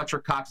injuries. Fletcher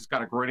Cox has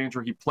got a great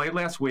injury. He played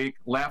last week,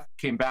 left,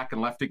 came back,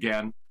 and left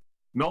again.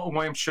 Milton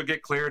Williams should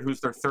get cleared, who's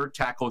their third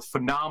tackle. It's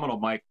phenomenal,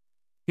 Mike.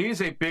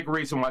 He's a big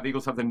reason why the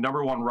Eagles have the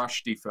number one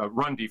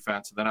run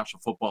defense in the National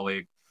Football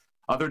League.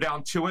 They're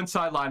down 2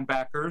 inside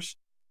linebackers.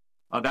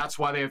 That's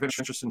why they have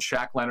interest in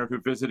Shaq Leonard, who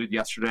visited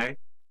yesterday,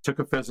 took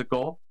a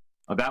physical.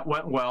 That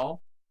went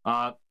well.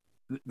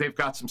 They've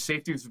got some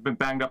safeties who've been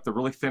banged up. They're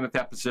really thin at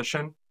that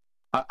position.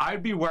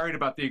 I'd be worried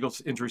about the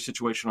Eagles' injury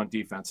situation on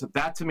defense.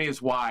 That, to me,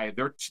 is why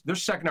their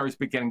secondary has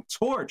been getting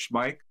torched,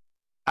 Mike.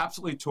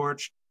 Absolutely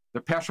torched.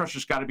 Their pass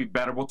rusher's got to be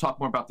better. We'll talk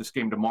more about this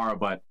game tomorrow,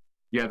 but,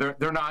 yeah,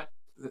 they're not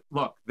 –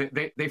 look,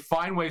 they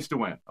find ways to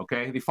win,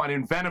 okay? They find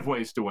inventive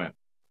ways to win.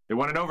 They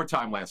won in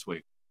overtime last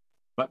week.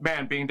 But,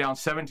 man, being down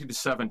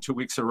 17-7 2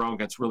 weeks in a row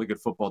against really good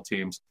football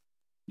teams,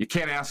 you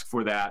can't ask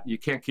for that. You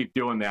can't keep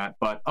doing that.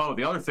 But,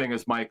 the other thing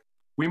is, Mike,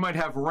 we might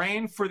have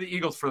rain for the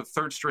Eagles for the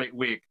third straight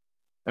week.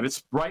 And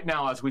it's right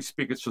now, as we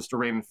speak, it's supposed to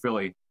rain in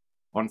Philly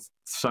on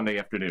Sunday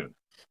afternoon.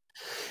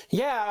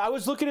 Yeah, I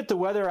was looking at the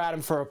weather,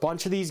 Adam, for a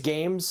bunch of these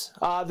games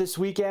this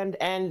weekend.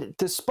 And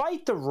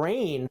despite the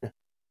rain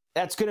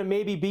that's going to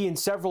maybe be in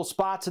several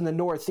spots in the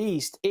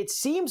Northeast, it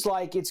seems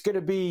like it's going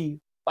to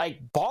be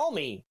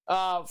balmy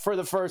for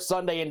the first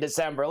Sunday in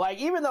December.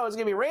 Even though it's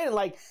going to be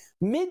raining,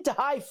 mid to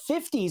high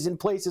 50s in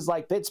places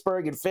like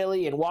Pittsburgh and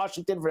Philly and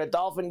Washington for the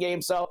Dolphin game.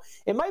 So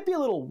it might be a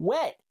little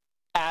wet,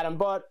 Adam,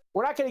 but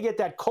we're not going to get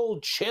that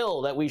cold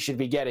chill that we should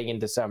be getting in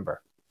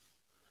December.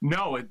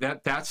 No,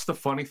 that's the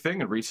funny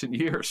thing in recent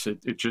years.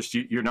 It just,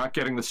 you're not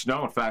getting the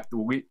snow. In fact,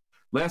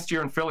 last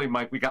year in Philly,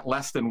 Mike, we got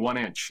less than 1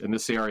 inch in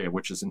this area,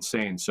 which is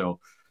insane. So,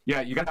 yeah,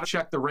 you got to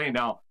check the rain.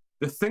 Now,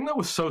 the thing that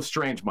was so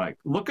strange, Mike,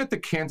 look at the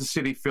Kansas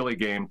City-Philly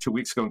game 2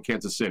 weeks ago in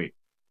Kansas City.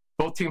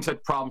 Both teams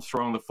had problems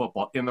throwing the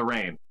football in the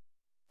rain.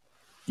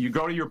 You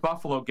go to your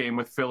Buffalo game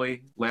with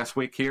Philly last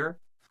week here.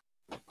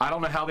 I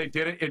don't know how they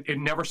did it. It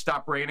never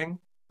stopped raining.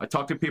 I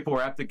talked to people who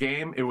were at the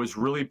game. It was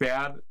really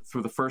bad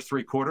through the first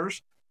 3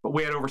 quarters, but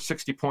we had over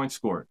 60 points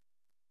scored.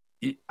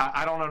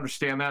 I don't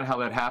understand how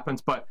that happens,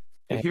 but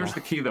here's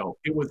the key, though.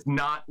 It was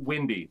not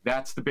windy.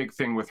 That's the big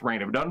thing with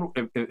rain.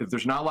 If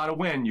there's not a lot of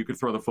wind, you could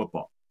throw the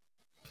football.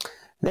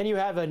 Then you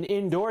have an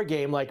indoor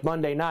game like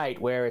Monday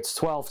night where it's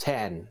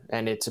 12:10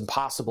 and it's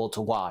impossible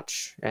to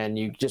watch, and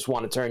you just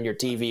want to turn your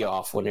TV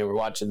off when you were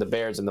watching the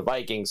Bears and the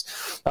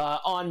Vikings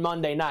on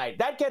Monday night.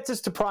 That gets us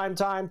to prime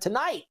time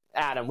tonight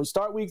Adam. We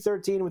start Week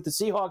 13 with the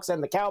Seahawks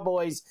and the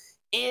Cowboys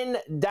in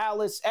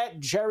Dallas at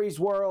Jerry's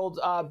World.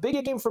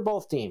 Big game for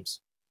both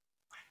teams.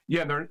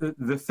 Yeah,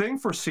 the thing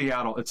for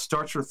Seattle, it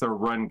starts with their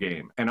run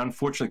game. And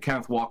unfortunately,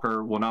 Kenneth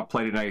Walker will not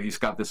play tonight. He's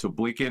got this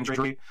oblique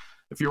injury.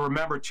 If you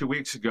remember 2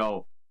 weeks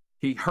ago,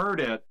 he hurt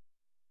it,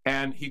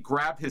 and he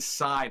grabbed his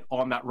side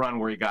on that run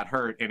where he got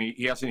hurt, and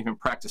he hasn't even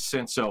practiced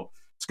since. So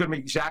it's going to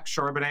be Zach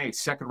Charbonnet, a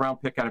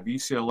second-round pick out of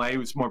UCLA,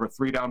 who's more of a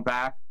three-down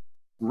back.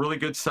 Really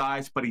good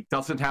size, but he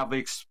doesn't have the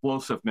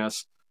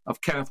explosiveness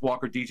of Kenneth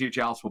Walker. DJ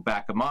Dallas will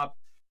back him up.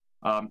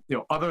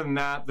 Other than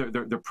that,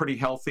 they're pretty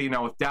healthy.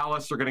 Now with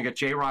Dallas, they're going to get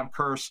Jaron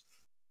Kearse,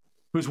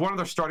 who's one of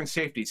their starting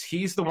safeties.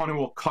 He's the one who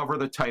will cover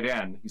the tight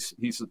end.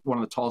 He's one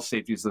of the tallest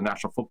safeties in the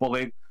National Football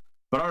League.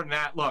 But other than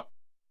that, look,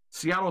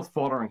 Seattle's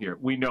faltering here.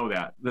 We know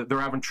that. They're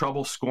having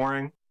trouble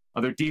scoring.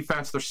 Their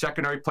defense, their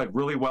secondary played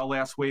really well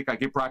last week. I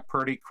give Brock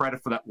Purdy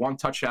credit for that one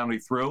touchdown he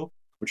threw,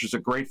 which is a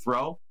great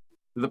throw.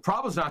 The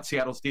problem is not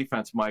Seattle's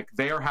defense, Mike.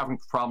 They are having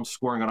problems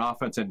scoring on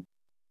offense, and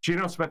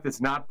Geno Smith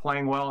is not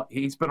playing well.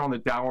 He's been on the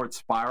downward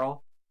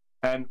spiral.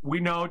 And we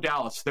know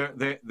Dallas,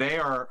 they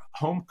are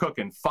home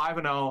cooking,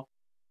 5-0,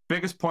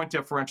 biggest point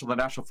differential in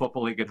the National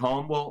Football League at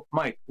home. Well,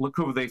 Mike, look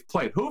who they've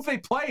played. Who have they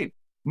played?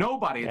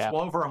 Nobody. It's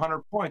well over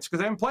 100 points because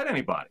they haven't played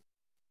anybody.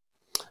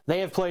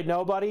 They have played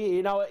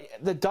nobody.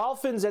 The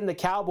Dolphins and the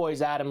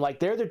Cowboys, Adam,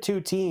 they're the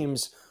two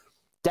teams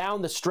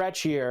down the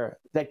stretch here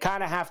that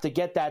kind of have to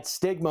get that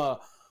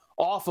stigma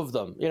off of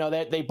them.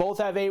 They both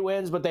have 8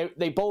 wins, but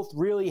they both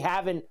really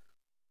haven't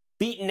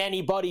beaten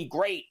anybody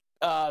great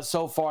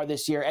so far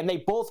this year. And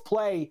they both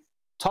play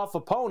tough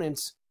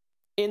opponents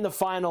in the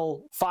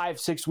final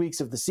 5-6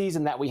 weeks of the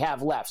season that we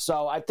have left.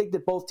 So I think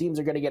that both teams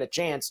are going to get a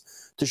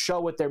chance to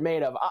show what they're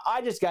made of.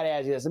 I just got to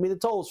ask you this. The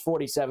total is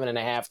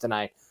 47.5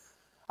 tonight.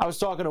 I was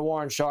talking to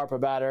Warren Sharp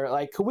about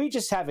her. Could we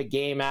just have a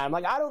game, Adam?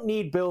 I don't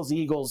need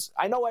Bills-Eagles.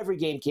 I know every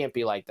game can't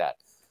be like that.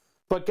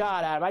 But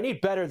God, Adam, I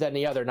need better than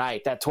the other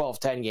night, that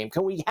 12-10 game.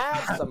 Can we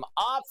have some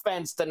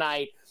offense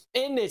tonight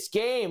in this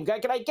game?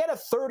 Can I get a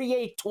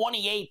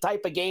 38-28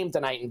 type of game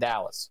tonight in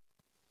Dallas?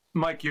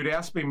 Mike, you'd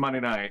asked me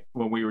Monday night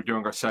when we were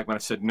doing our segment. I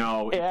said,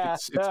 no,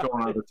 it's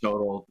going under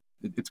total.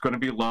 It's going to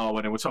be low,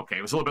 and it was okay.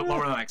 It was a little bit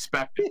lower than I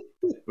expected.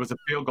 It was a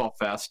field goal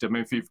fest.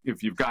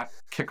 If you've got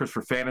kickers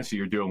for fantasy,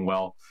 you're doing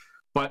well.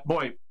 But,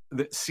 boy,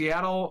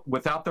 Seattle,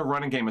 without their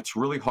running game, it's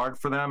really hard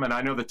for them. And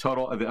I know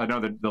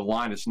the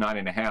line is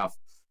 9.5.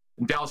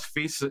 And Dallas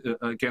feasts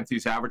against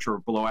these average or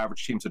below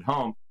average teams at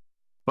home.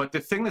 But the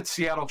thing that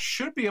Seattle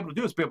should be able to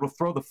do is be able to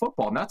throw the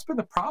football. And that's been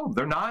the problem.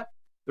 They're not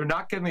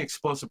getting the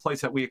explosive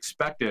plays that we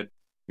expected.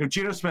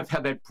 Geno Smith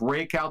had that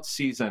breakout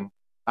season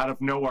out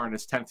of nowhere in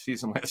his 10th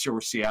season last year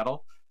with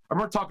Seattle. I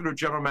remember talking to a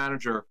general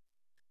manager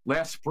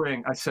last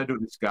spring. I said to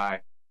this guy,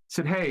 I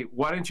said, hey,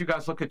 why didn't you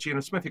guys look at Geno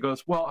Smith? He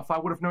goes, well, if I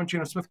would have known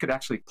Geno Smith could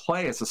actually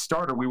play as a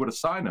starter, we would have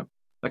signed him.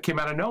 That came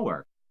out of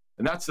nowhere.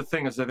 And that's the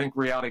thing, is I think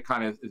reality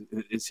kind of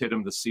is hit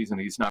him this season.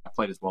 He's not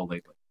played as well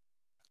lately.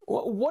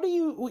 What do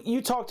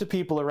you talk to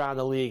people around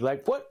the league?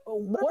 What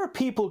are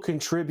people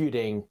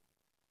contributing?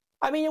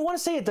 I want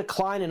to say a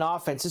decline in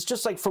offense. It's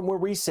just from where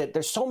we sit,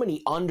 there's so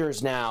many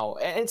unders now.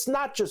 And it's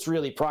not just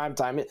really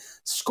primetime.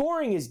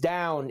 Scoring is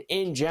down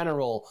in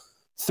general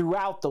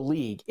throughout the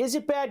league. Is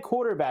it bad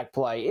quarterback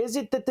play? Is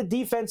it that the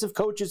defensive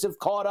coaches have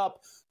caught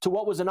up to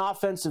what was an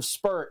offensive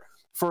spurt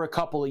for a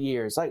couple of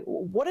years?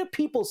 What are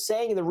people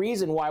saying the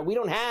reason why we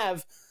don't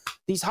have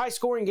these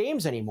high-scoring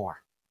games anymore?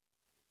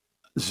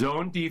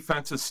 Zone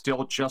defense is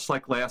still just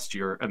like last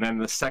year. And then in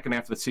the second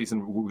half of the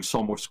season, we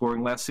saw more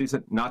scoring last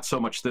season. Not so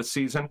much this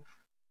season.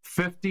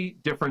 50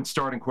 different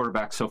starting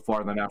quarterbacks so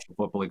far in the National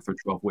Football League through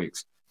 12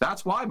 weeks.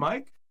 That's why,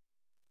 Mike,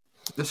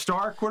 the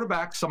star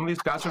quarterbacks, some of these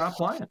guys are not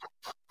playing.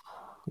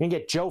 We're going to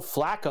get Joe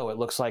Flacco, it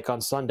looks like,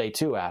 on Sunday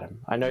too, Adam.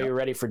 I know you're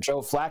ready for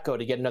Joe Flacco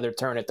to get another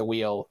turn at the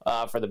wheel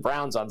for the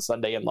Browns on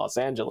Sunday in Los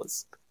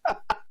Angeles.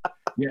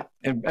 Yeah,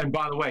 and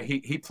by the way,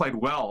 he played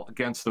well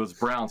against those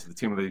Browns, the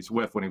team that he's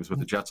with, when he was with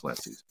the Jets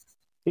last season.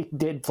 He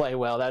did play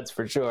well, that's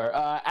for sure.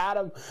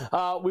 Adam,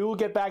 we will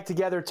get back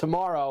together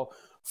tomorrow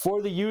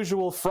for the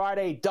usual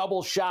Friday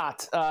double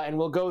shot, and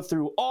we'll go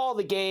through all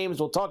the games.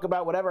 We'll talk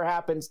about whatever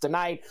happens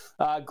tonight.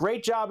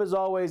 Great job as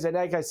always, and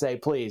like I say,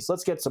 please,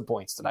 let's get some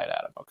points tonight,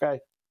 Adam, okay?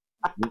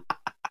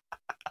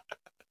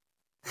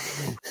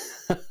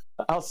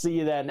 I'll see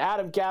you then.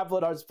 Adam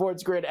Caplan, our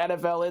Sports Grid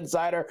NFL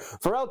insider.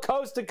 Ferrall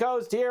Coast to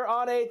Coast here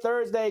on a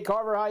Thursday.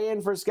 Carver High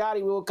in for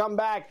Scotty. We will come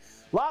back.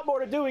 A lot more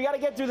to do. We got to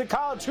get through the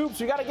college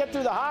hoops. We got to get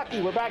through the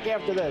hockey. We're back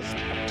after this.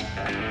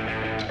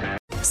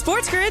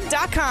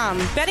 SportsGrid.com.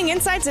 Betting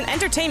insights and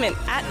entertainment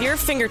at your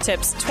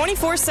fingertips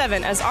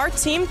 24/7 as our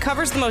team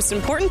covers the most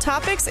important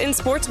topics in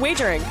sports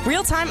wagering.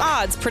 Real-time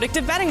odds,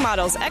 predictive betting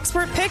models,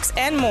 expert picks,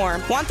 and more.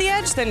 Want the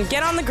edge? Then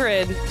get on the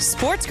grid.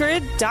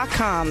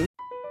 SportsGrid.com.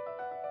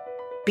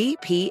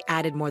 BP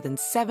added more than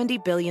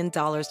 $70 billion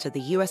to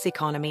the U.S.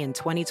 economy in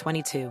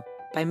 2022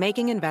 by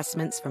making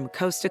investments from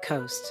coast to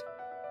coast.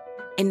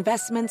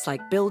 Investments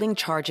like building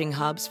charging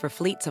hubs for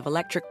fleets of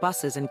electric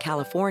buses in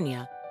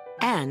California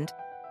and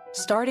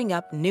starting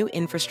up new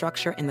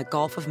infrastructure in the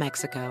Gulf of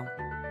Mexico.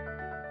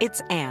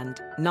 It's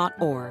and, not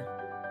or.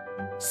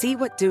 See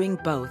what doing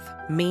both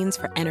means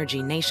for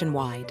energy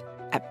nationwide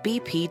at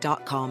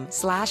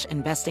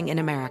bp.com/investing in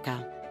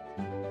America.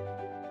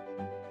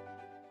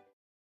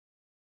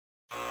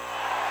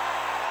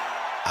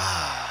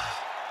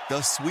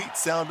 The sweet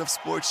sound of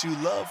sports you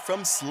love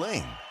from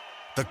Sling.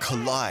 The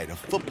collide of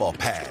football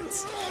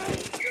pads.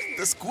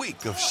 The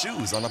squeak of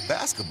shoes on a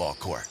basketball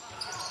court.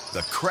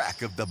 The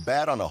crack of the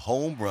bat on a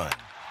home run.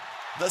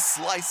 The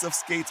slice of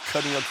skates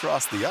cutting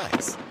across the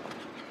ice.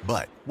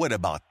 But what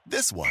about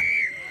this one?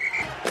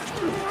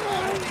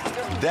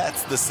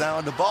 That's the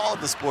sound of all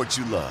the sports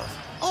you love,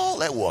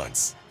 all at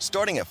once.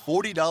 Starting at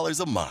 $40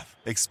 a month.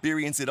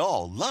 Experience it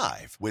all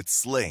live with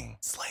Sling.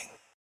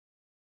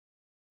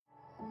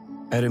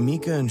 At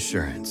Amica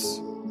Insurance,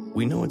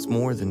 we know it's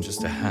more than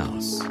just a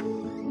house.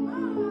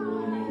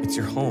 It's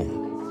your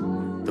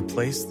home, the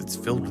place that's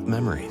filled with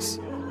memories.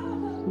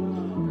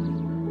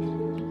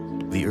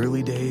 The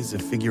early days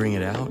of figuring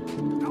it out,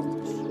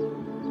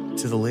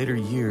 to the later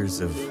years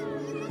of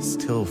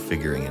still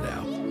figuring it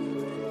out.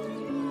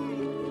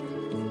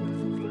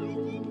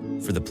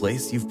 For the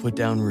place you've put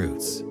down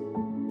roots,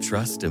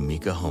 trust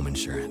Amica Home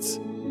Insurance.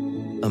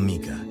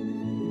 Amica,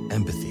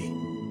 empathy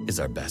is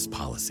our best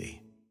policy.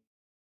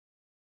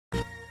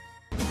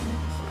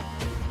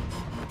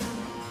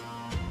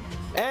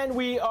 And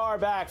we are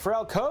back for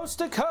El Coast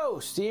to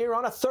Coast here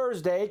on a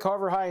Thursday.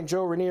 Carver and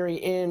Joe Raineri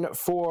in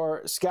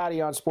for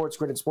Scotty on Sports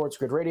Grid and Sports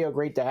Grid Radio.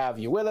 Great to have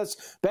you with us.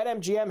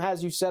 BetMGM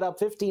has you set up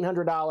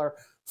 $1,500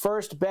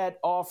 first bet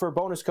offer.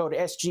 Bonus code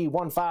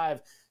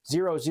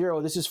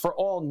SG1500. This is for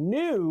all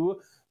new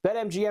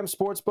BetMGM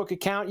Sportsbook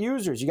account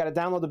users. You got to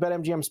download the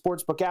BetMGM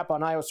Sportsbook app on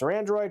iOS or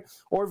Android,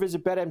 or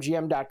visit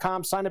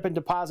BetMGM.com. Sign up and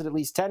deposit at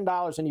least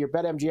 $10 into your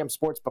BetMGM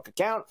Sportsbook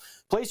account.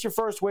 Place your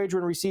first wager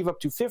and receive up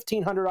to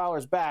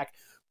 $1,500 back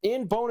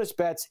in bonus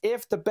bets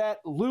if the bet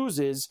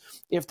loses.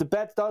 If the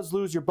bet does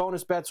lose, your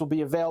bonus bets will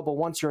be available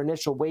once your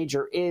initial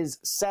wager is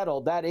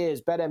settled. That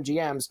is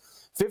BetMGM's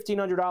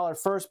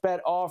 $1,500 first bet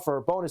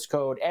offer. Bonus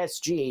code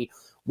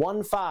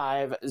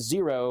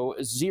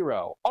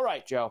SG1500. All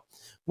right, Joe.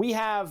 We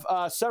have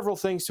several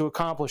things to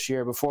accomplish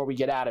here before we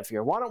get out of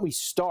here. Why don't we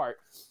start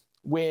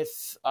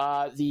with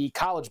the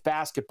college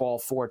basketball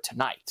for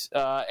tonight?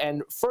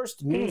 And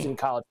first news in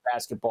college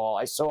basketball,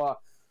 I saw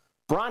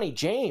Bronny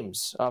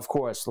James, of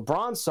course,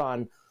 LeBron's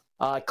son,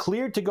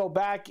 cleared to go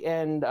back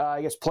and,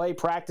 play,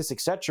 practice,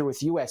 etc. with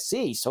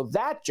USC. So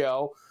that,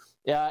 Joe,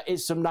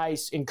 is some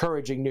nice,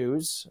 encouraging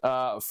news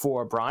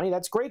for Bronny.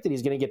 That's great that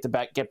he's going to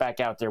get back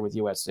out there with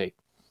USC.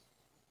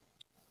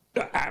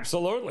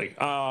 Absolutely.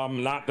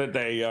 Not that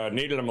they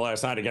needed him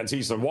last night against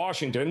Eastern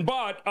Washington,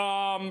 but,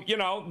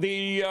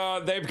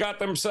 they've got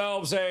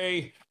themselves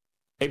a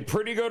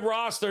pretty good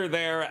roster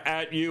there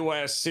at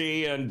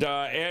USC, and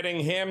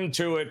adding him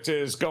to it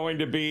is going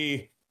to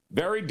be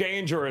very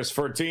dangerous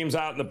for teams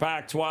out in the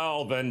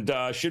Pac-12, and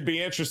should be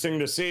interesting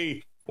to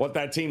see what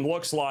that team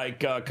looks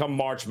like come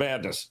March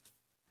Madness.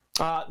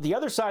 The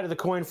other side of the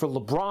coin for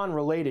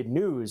LeBron-related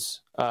news,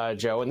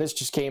 Joe, and this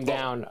just came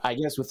down, I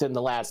guess, within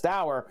the last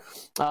hour,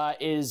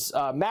 is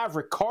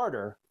Maverick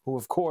Carter, who,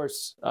 of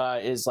course,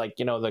 is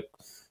the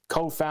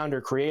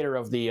co-founder, creator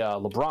of the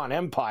LeBron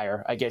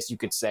Empire, I guess you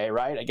could say,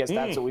 right? I guess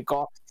that's what we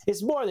call.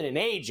 It's more than an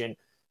agent.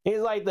 He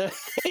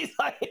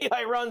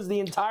runs the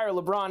entire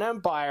LeBron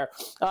Empire.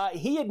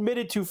 He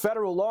admitted to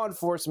federal law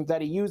enforcement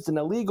that he used an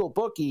illegal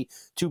bookie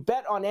to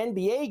bet on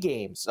NBA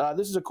games.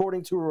 This is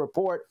according to a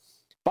report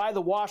by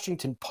the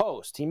Washington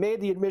Post. He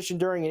made the admission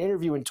during an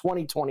interview in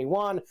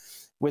 2021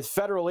 with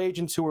federal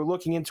agents who were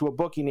looking into a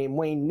bookie named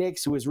Wayne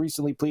Nix, who has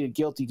recently pleaded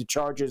guilty to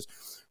charges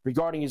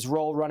regarding his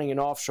role running an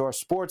offshore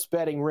sports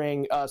betting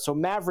ring. So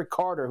Maverick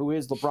Carter, who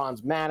is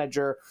LeBron's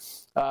manager,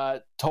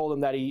 told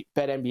him that he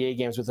bet NBA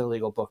games with an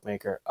illegal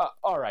bookmaker.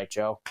 All right,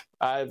 Joe.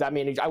 I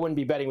wouldn't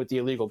be betting with the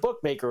illegal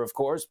bookmaker, of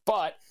course,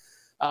 but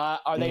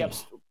are they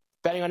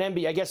betting on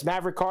NBA? I guess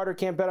Maverick Carter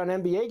can't bet on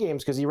NBA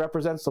games because he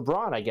represents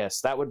LeBron, I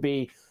guess. That would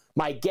be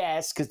my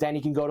guess, because then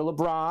he can go to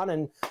LeBron,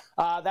 and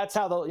that's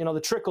how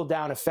the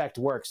trickle-down effect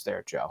works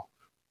there, Joe.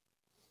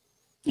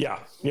 Yeah.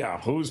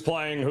 Who's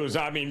playing?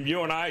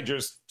 You and I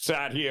just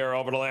sat here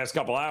over the last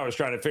couple hours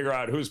trying to figure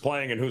out who's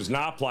playing and who's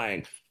not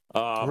playing.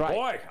 Right.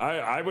 Boy,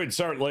 I would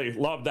certainly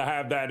love to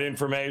have that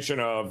information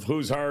of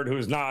who's hurt,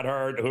 who's not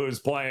hurt, who's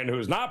playing,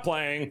 who's not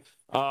playing.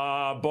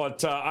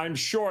 But I'm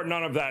sure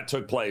none of that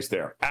took place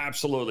there.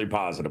 Absolutely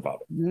positive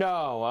of it.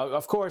 No,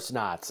 of course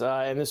not.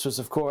 And this was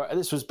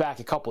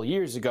back a couple of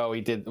years ago.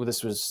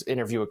 This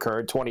interview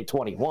occurred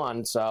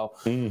 2021. So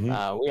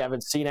we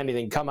haven't seen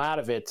anything come out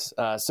of it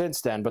since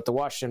then. But the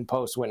Washington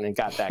Post went and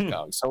got that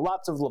going. So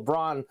lots of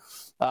LeBron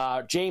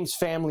James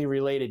family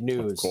related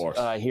news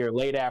here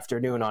late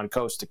afternoon on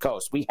Coast to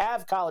Coast. We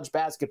have college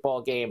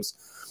basketball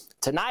games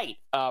tonight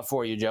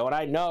for you, Joe. And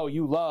I know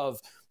you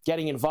love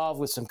getting involved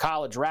with some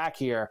college rack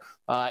here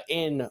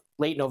in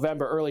late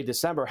November, early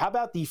December. How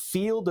about the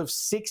Field of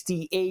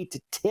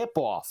 68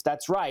 tip-off?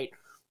 That's right.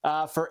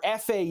 For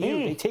FAU,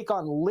 they take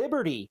on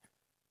Liberty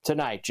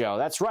tonight, Joe.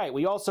 That's right.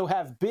 We also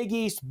have Big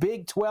East,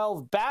 Big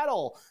 12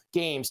 battle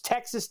games,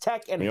 Texas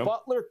Tech and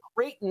Butler,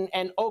 Creighton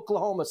and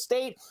Oklahoma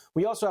State.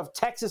 We also have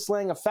Texas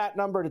laying a fat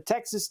number to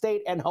Texas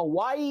State, and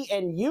Hawaii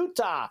and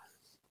Utah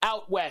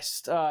out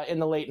west in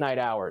the late night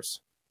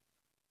hours.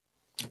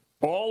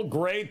 All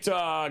great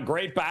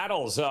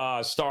battles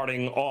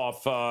starting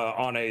off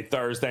on a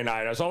Thursday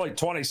night. There's only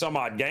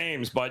 20-some-odd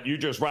games, but you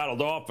just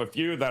rattled off a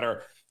few that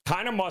are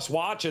kind of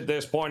must-watch at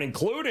this point,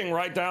 including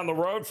right down the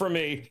road for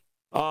me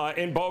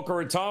in Boca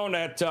Raton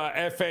at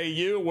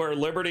FAU, where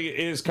Liberty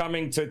is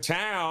coming to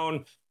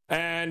town.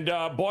 And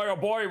boy, oh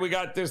boy, we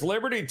got this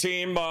Liberty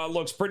team,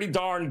 looks pretty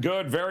darn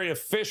good, very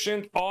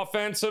efficient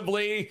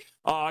offensively,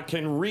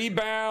 can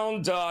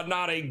rebound,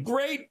 not a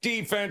great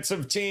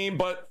defensive team,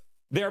 but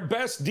their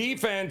best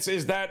defense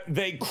is that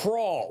they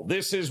crawl.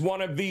 This is one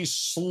of the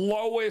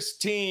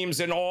slowest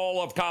teams in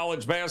all of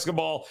college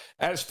basketball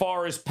as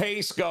far as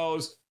pace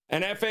goes.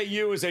 And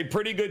FAU is a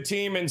pretty good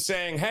team in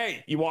saying,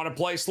 hey, you want to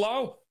play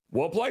slow?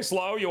 We'll play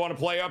slow. You want to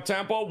play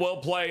up-tempo? We'll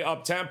play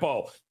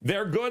up-tempo.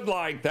 They're good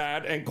like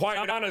that. And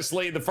quite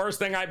honestly, the first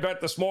thing I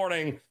bet this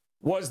morning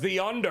was the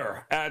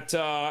under at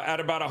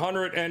about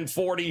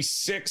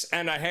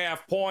 146.5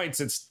 points.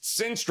 It's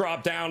since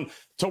dropped down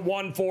to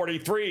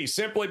 143,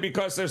 simply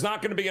because there's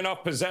not going to be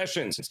enough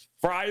possessions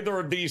for either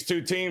of these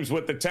two teams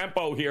with the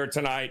tempo here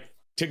tonight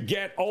to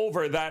get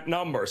over that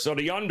number. So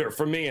the under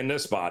for me in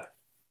this spot.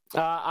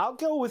 I'll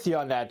go with you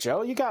on that,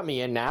 Joe. You got me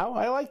in now.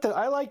 I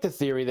like the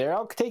theory there.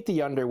 I'll take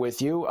the under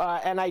with you.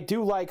 And I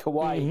do like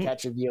Hawaii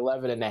catching the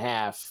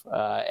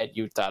 11.5 at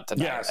Utah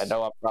tonight. Yes. I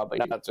know I'm probably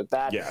nuts with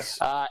that. Yes.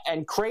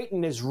 And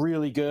Creighton is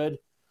really good.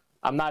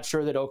 I'm not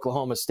sure that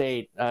Oklahoma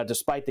State,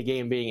 despite the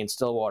game being in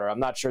Stillwater, I'm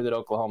not sure that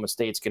Oklahoma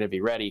State's going to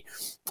be ready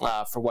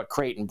for what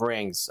Creighton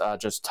brings.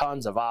 Just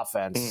tons of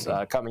offense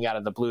coming out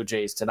of the Blue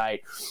Jays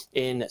tonight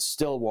in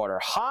Stillwater.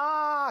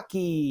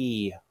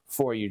 Hockey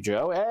for you,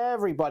 Joe.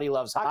 Everybody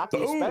loves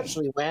hockey,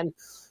 especially when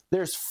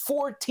there's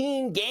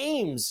 14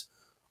 games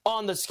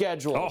on the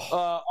schedule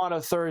on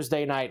a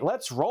Thursday night.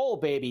 Let's roll,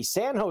 baby.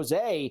 San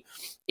Jose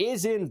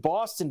is in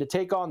Boston to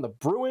take on the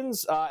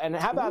Bruins. And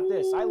how about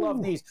this? I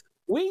love these.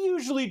 We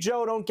usually,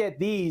 Joe, don't get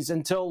these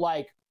until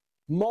like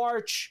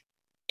March,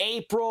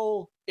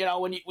 April,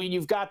 when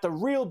you've got the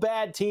real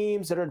bad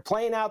teams that are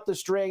playing out the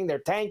string, they're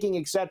tanking,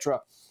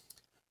 etc.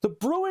 The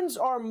Bruins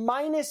are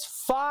minus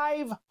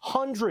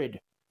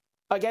 500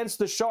 against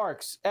the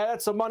Sharks.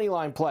 That's a money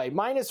line play.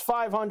 Minus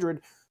 500.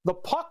 The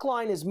puck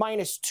line is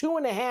minus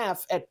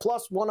 2.5 at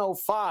plus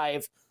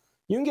 105.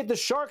 You can get the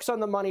Sharks on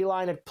the money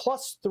line at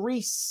plus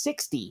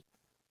 360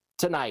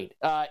 tonight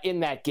in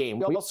that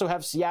game. We also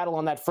have Seattle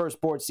on that first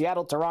board.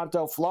 Seattle,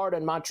 Toronto, Florida,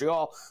 and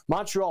Montreal.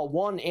 Montreal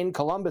won in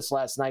Columbus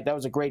last night. That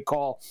was a great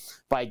call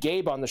by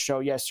Gabe on the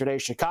show yesterday.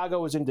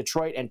 Chicago is in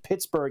Detroit, and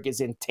Pittsburgh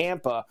is in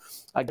Tampa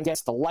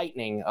against the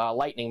Lightning.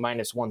 Lightning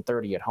minus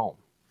 130 at home.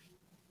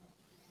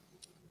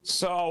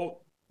 So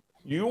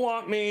you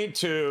want me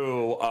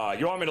to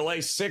lay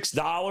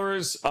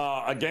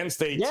 $6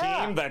 against a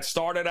team that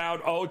started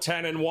out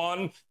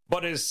 0-10-1,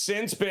 but has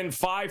since been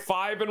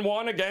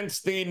 5-5-1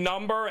 against the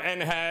number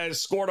and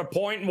has scored a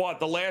point in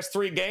the last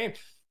 3 games?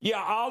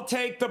 Yeah, I'll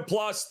take the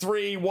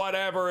 +3,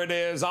 whatever it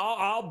is.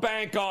 I'll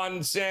bank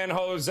on San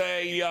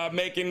Jose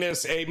making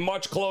this a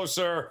much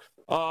closer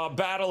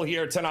battle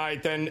here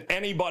tonight than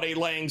anybody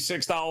laying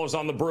 $6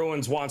 on the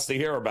Bruins wants to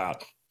hear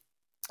about.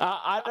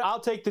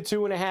 I'll take the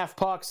 2.5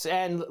 pucks,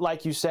 and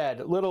like you said,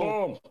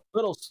 little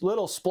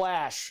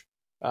splash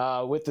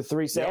with the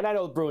 3. And I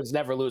know the Bruins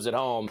never lose at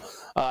home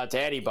to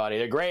anybody.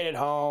 They're great at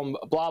home.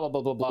 Blah blah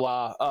blah blah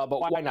blah. But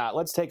why not?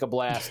 Let's take a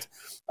blast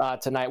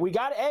tonight. We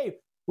got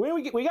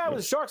with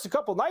the Sharks a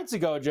couple nights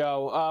ago,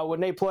 Joe, when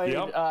they played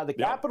the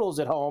Capitals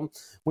at home.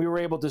 We were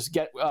able to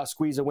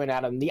squeeze a win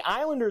out of them. The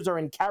Islanders are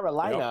in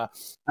Carolina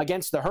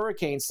against the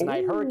Hurricanes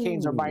tonight.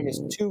 Hurricanes are minus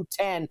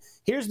 210.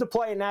 Here's the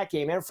play in that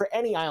game, and for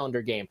any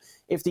Islander game.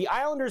 If the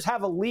Islanders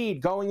have a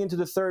lead going into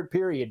the third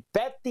period,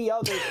 bet the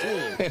other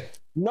team.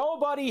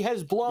 Nobody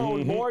has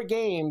blown more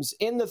games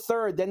in the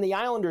third than the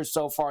Islanders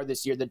so far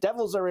this year. The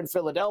Devils are in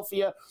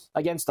Philadelphia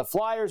against the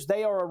Flyers.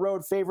 They are a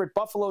road favorite.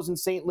 Buffalo's in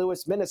St.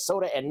 Louis,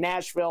 Minnesota, and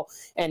Nashville.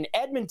 And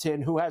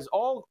Edmonton, who has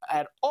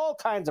had all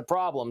kinds of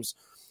problems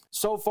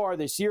so far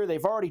this year.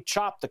 They've already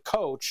chopped the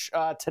coach.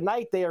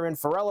 Tonight they are in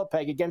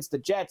Ferrellapeg against the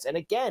Jets. And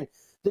again,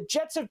 the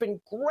Jets have been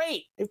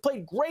great. They've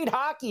played great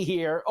hockey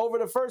here over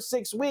the first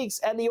 6 weeks,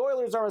 and the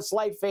Oilers are a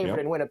slight favorite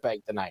in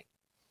Winnipeg tonight.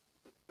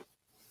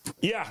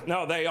 Yeah,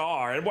 no, they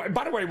are. And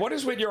by the way, what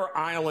is with your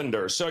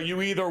Islanders? So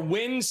you either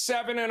win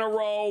 7 in a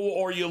row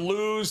or you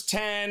lose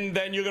 10,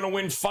 then you're going to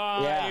win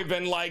 5,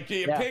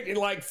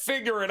 and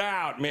figure it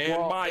out, man.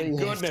 Well, my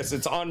goodness,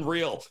 it's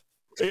unreal.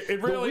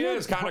 It really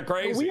is kind of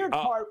crazy. The weird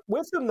part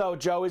with them, though,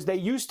 Joe, is they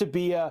used to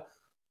be a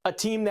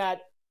team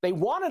that they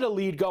wanted a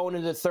lead going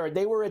into the third.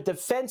 They were a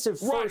defensive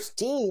first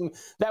team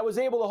that was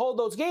able to hold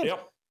those games.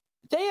 Yep.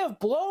 They have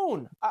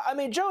blown. I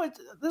mean, Joe,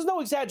 there's no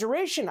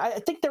exaggeration. I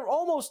think they're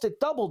almost at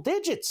double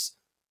digits.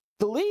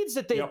 The leads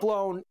that they've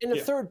blown in the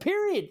third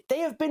period, they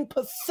have been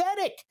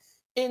pathetic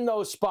in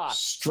those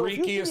spots.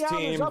 Streakiest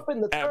team up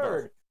in the ever.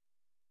 third.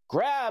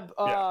 Grab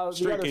the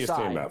other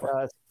side. Team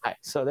ever.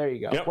 So there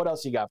you go. Yep. What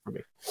else you got for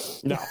me?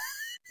 No.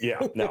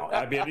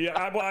 I mean,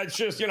 it's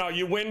just,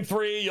 you win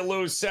 3, you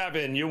lose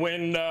 7. You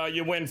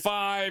win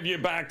 5, you're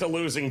back to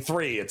losing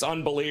 3. It's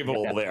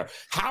unbelievable there.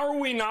 How are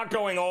we not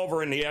going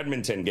over in the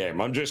Edmonton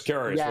game? I'm just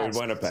curious with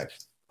Winnipeg.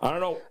 I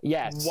don't know.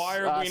 Yes. Why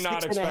are we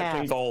not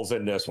expecting goals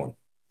in this one?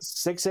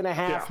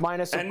 6.5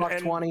 minus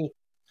 $1.20.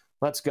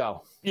 Let's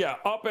go. Yeah,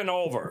 up and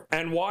over.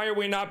 And why are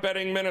we not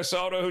betting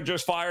Minnesota, who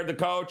just fired the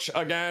coach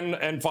again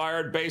and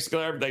fired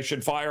basically, they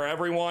should fire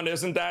everyone?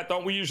 Isn't that,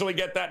 don't we usually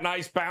get that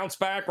nice bounce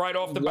back right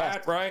off the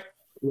bat, right?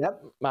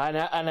 Yep.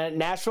 And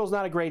Nashville's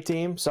not a great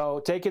team. So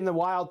taking the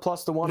Wild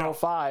plus the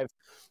 105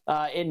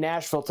 in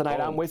Nashville tonight,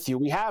 I'm with you.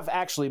 We have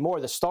actually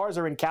more. The Stars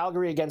are in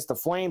Calgary against the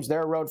Flames.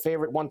 They're a road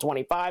favorite,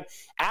 125.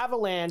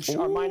 Avalanche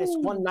are minus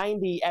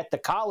 190 at the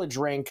College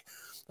rink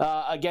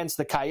against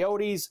the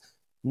Coyotes.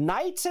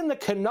 Knights and the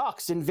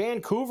Canucks in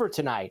Vancouver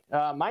tonight,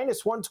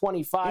 minus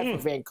 125 for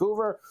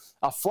Vancouver,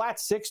 a flat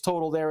 6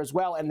 total there as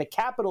well. And the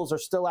Capitals are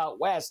still out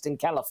west in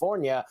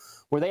California,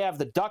 where they have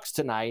the Ducks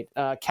tonight.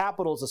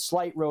 Capitals a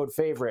slight road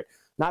favorite,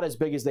 not as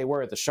big as they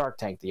were at the Shark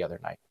Tank the other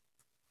night.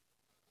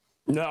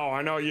 No,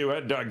 I know you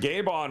had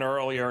Gabe on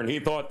earlier, and he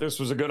thought this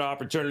was a good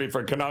opportunity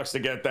for Canucks to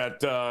get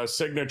that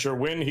signature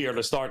win here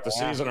to start the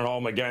season at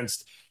home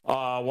against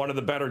one of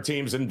the better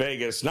teams in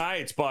Vegas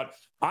Knights. But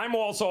I'm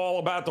also all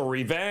about the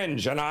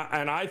revenge, and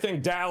I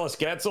think Dallas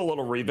gets a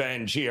little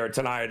revenge here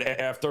tonight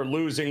after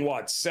losing,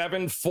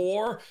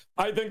 7-4?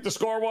 I think the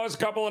score was a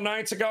couple of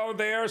nights ago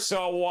there.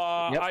 So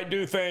I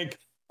do think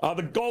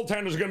the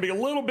goaltenders are going to be a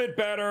little bit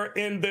better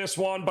in this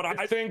one, but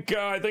I think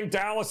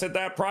Dallas at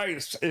that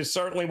price is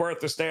certainly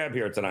worth the stab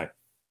here tonight.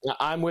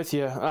 I'm with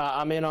you.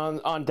 I'm in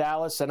on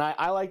Dallas, and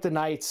I like the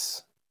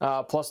Knights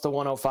plus the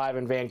 105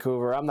 in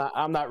Vancouver.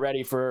 I'm not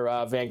ready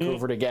for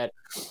Vancouver to get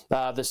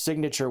the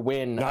signature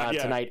win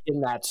tonight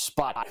in that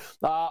spot.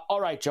 All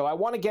right, Joe, I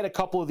want to get a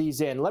couple of these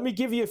in. Let me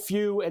give you a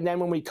few, and then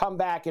when we come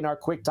back in our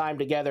quick time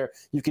together,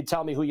 you can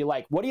tell me who you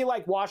like. What do you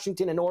like?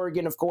 Washington and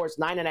Oregon, of course,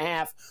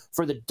 9.5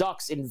 for the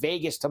Ducks in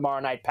Vegas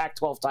tomorrow night,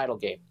 Pac-12 title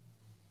game.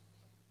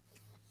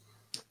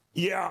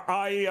 Yeah,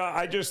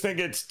 I just think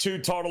it's two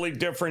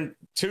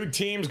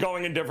teams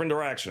going in different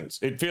directions.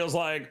 It feels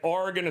like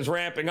Oregon is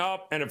ramping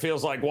up, and it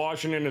feels like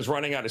Washington is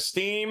running out of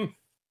steam.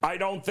 I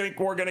don't think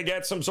we're going to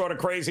get some sort of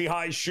crazy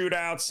high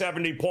shootout,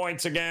 70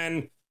 points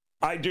again.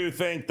 I do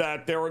think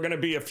that there are going to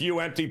be a few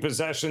empty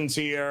possessions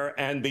here,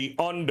 and the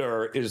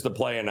under is the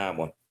play in that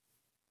one.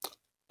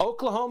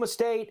 Oklahoma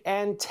State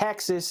and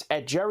Texas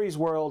at Jerry's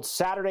World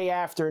Saturday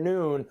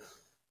afternoon.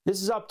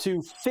 This is up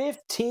to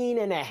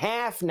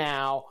 15.5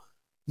 now.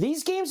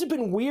 These games have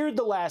been weird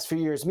the last few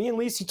years. Me and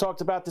Lacey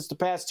talked about this the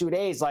past 2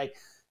 days.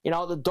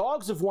 The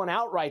Dogs have won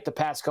outright the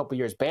past couple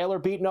years. Baylor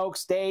beating Oak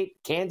State,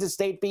 Kansas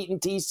State beating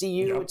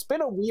TCU. Yep. It's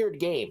been a weird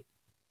game.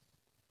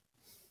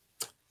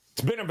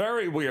 It's been a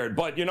very weird,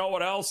 but you know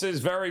what else is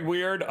very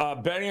weird?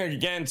 Betting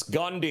against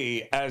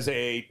Gundy as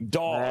a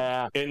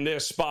dog in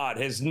this spot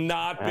has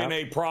not been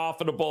a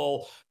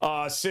profitable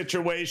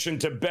situation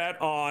to bet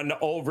on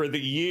over the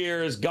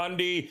years.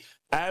 Gundy,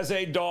 as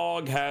a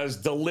dog, has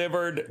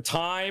delivered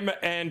time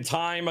and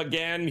time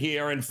again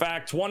here. In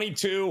fact,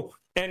 22-8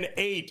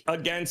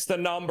 against the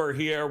number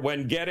here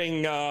when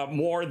getting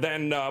more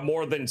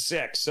than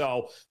 6.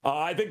 So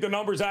I think the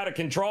number's out of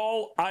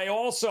control. I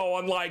also,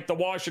 unlike the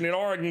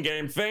Washington-Oregon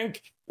game,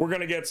 think we're going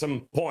to get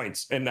some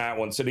points in that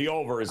one. So the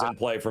over is in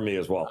play for me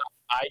as well.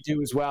 I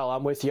do as well.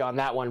 I'm with you on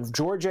that one.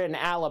 Georgia and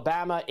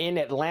Alabama in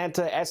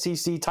Atlanta,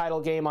 SEC title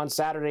game on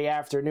Saturday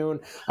afternoon.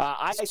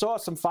 I saw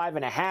some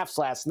 5.5s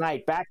last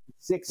night, back to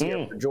 6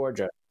 here for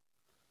Georgia.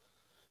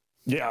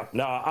 Yeah,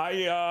 no,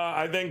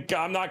 I think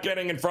I'm not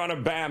getting in front of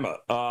Bama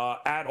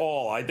at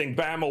all. I think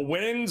Bama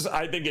wins.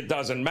 I think it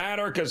doesn't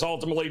matter because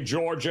ultimately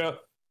Georgia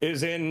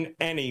is in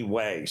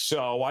anyway.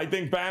 So I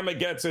think Bama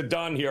gets it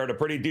done here at a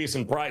pretty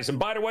decent price. And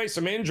by the way,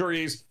 some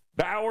injuries.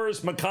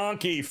 Bowers,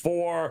 McConkey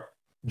for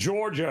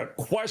Georgia,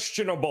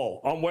 questionable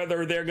on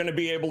whether they're going to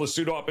be able to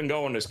suit up and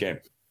go in this game.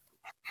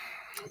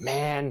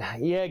 Man,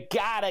 you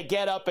got to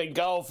get up and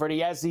go for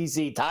the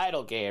SEC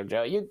title game,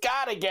 Joe. You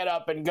got to get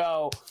up and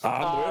go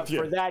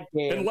for that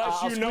game.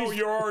 Unless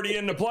you're already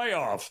in the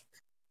playoff.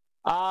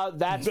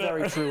 That's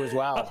very true as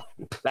well.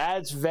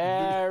 That's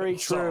very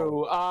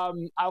true.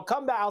 I'll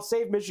come back. I'll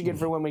save Michigan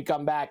for when we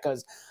come back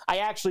because I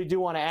actually do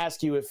want to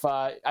ask you if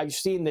I've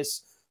seen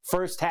this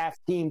first half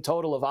team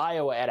total of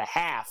Iowa at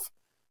 0.5.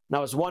 And I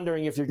was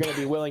wondering if you're going to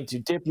be willing to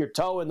dip your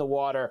toe in the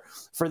water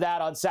for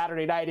that on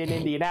Saturday night in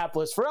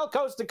Indianapolis. Ferrall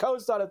Coast to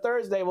Coast on a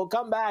Thursday. We'll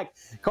come back.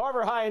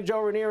 Carver High and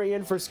Joe Raineri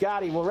in for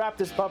Scotty. We'll wrap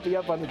this puppy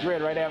up on the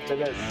grid right after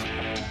this.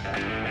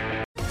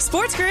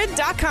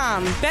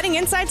 SportsGrid.com. Betting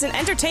insights and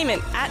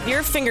entertainment at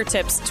your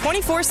fingertips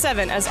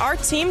 24/7 as our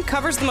team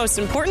covers the most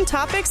important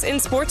topics in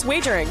sports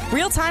wagering.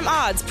 Real-time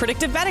odds,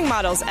 predictive betting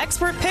models,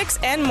 expert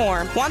picks, and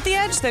more. Want the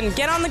edge? Then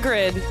get on the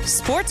grid.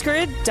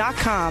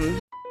 SportsGrid.com.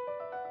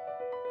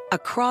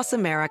 Across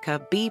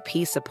America,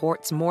 BP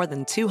supports more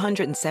than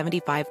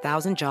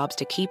 275,000 jobs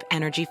to keep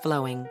energy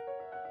flowing.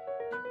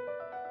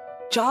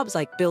 Jobs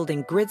like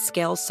building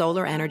grid-scale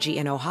solar energy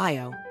in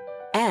Ohio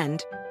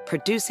and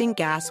producing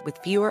gas with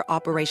fewer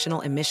operational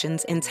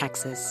emissions in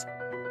Texas.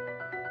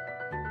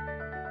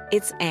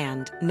 It's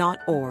and, not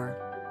or.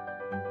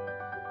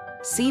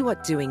 See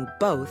what doing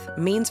both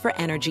means for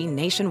energy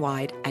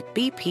nationwide at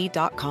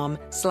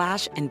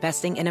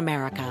bp.com/investing in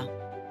America.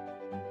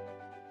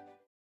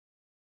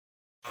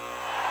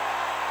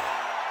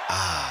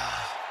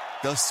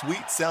 The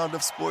sweet sound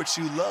of sports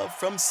you love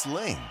from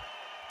Sling.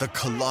 The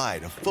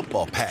collide of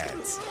football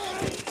pads.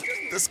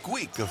 The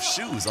squeak of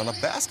shoes on a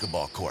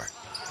basketball court.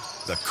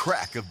 The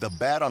crack of the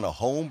bat on a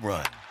home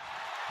run.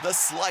 The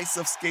slice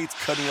of skates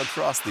cutting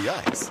across the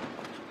ice.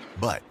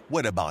 But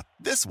what about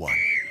this one?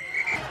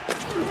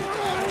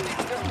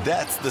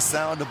 That's the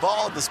sound of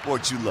all the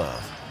sports you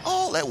love,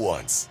 all at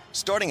once.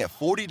 Starting at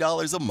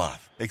 $40 a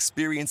month.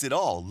 Experience it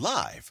all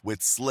live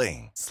with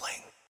Sling.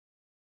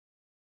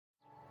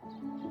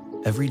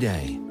 Every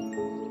day,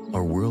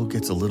 our world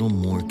gets a little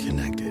more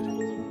connected,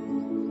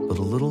 but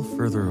a little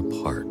further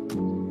apart.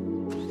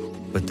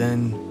 But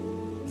then,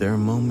 there are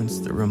moments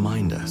that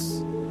remind us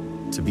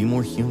to be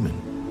more human.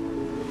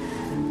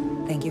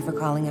 Thank you for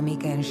calling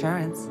Amica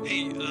Insurance.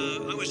 Hey,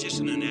 I was just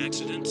in an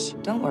accident.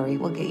 Don't worry,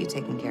 we'll get you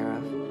taken care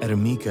of. At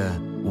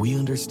Amica, we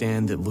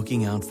understand that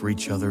looking out for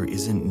each other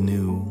isn't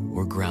new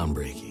or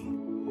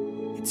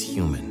groundbreaking. It's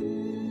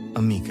human.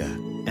 Amica,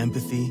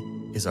 empathy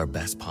is our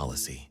best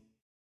policy.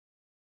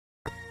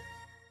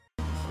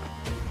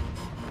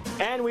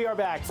 And we are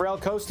back. Ferrall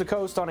Coast to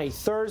Coast on a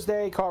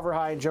Thursday. Carver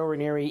and Joe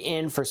Raineri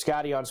in for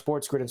Scotty on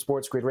Sports Grid and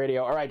Sports Grid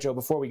Radio. All right, Joe,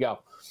 before we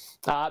go.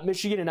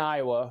 Michigan and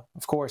Iowa,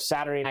 of course,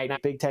 Saturday night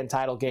Big Ten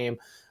title game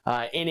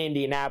in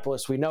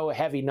Indianapolis. We know a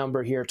heavy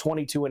number here,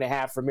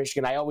 22.5 for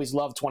Michigan. I always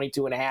love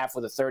 22.5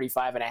 with a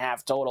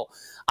 35.5 total.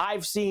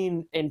 I've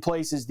seen in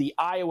places the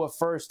Iowa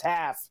first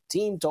half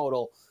team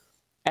total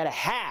at a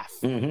half,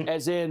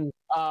 as in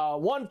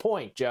 1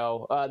 point,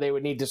 Joe, they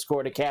would need to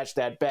score to cash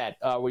that bet.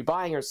 Are we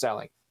buying or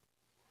selling?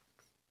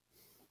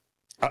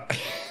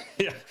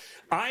 Yeah,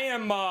 I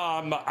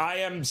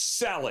am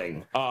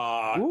selling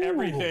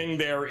everything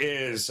there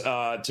is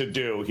to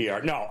do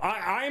here. No,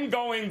 I'm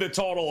going the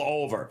total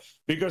over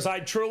because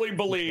I truly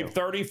believe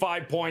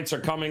 35 points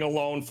are coming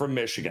alone from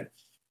Michigan.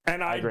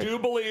 And I do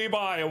believe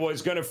Iowa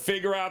is going to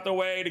figure out the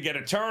way to get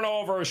a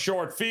turnover, a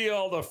short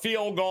field, a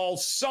field goal,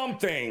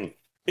 something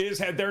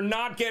they're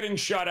not getting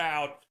shut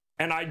out.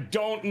 And I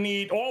don't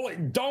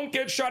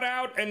get shut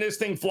out. And this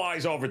thing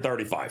flies over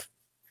 35.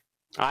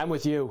 I'm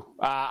with you.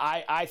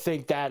 I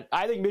think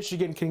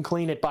Michigan can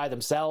clean it by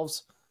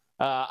themselves.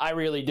 I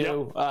really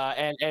do.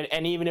 Yep.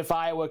 And even if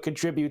Iowa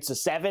contributes a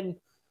 7,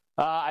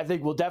 I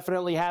think we'll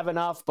definitely have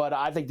enough. But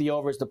I think the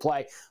over is the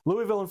play.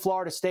 Louisville and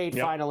Florida State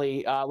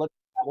finally. Let's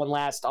that one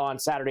last on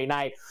Saturday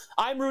night.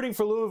 I'm rooting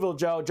for Louisville,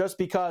 Joe, just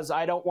because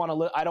I don't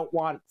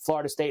want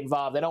Florida State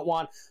involved. I don't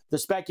want the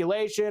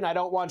speculation. I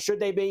don't want should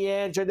they be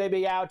in, should they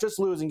be out. Just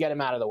lose and get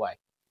them out of the way.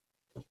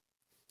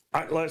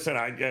 Listen,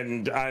 I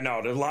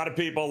know there's a lot of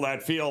people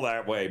that feel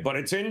that way, but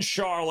it's in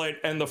Charlotte,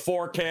 and the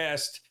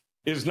forecast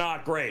is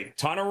not great.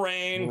 Ton of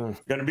rain,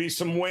 going to be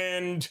some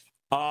wind,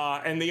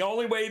 and the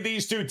only way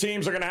these two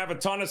teams are going to have a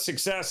ton of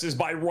success is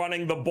by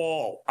running the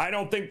ball. I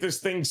don't think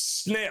this thing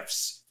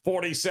sniffs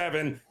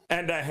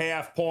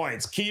 47.5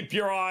 points. Keep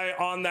your eye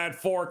on that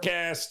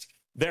forecast.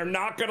 They're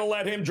not going to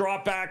let him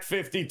drop back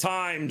 50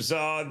 times,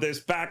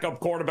 this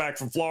backup quarterback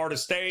from Florida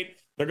State.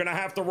 They're going to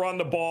have to run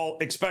the ball.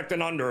 Expect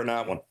an under in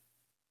that one.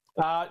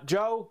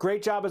 Joe,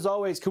 great job as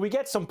always. Can we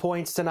get some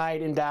points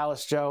tonight in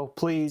Dallas, Joe?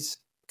 Please.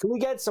 Can we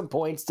get some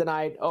points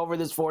tonight over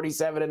this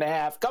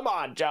 47.5? Come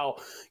on, Joe.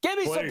 Give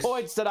me some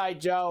points tonight,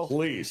 Joe.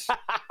 Please.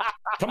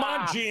 Come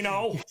on,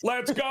 Gino.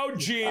 Let's go,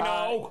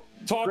 Gino.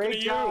 Talking to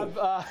you.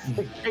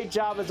 Great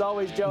job as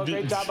always, Joe.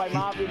 Great job by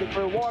Mafia, the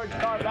crew. Warren,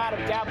 Carver,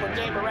 Adam, Caplan,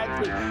 Dave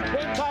Morency.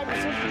 Big time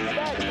decisions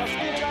today. I'll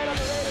see you tonight on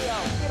the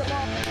radio. See you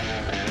tomorrow.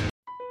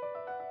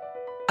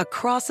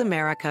 Across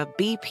America,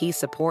 BP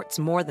supports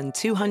more than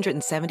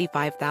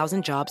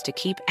 275,000 jobs to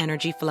keep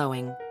energy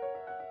flowing.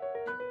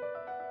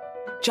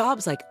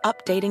 Jobs like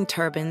updating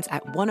turbines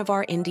at one of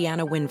our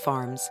Indiana wind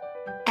farms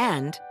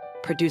and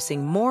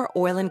producing more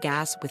oil and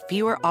gas with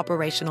fewer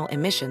operational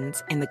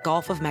emissions in the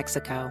Gulf of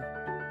Mexico.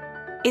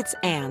 It's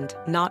and,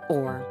 not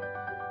or.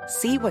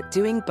 See what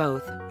doing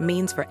both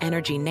means for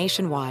energy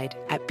nationwide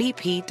at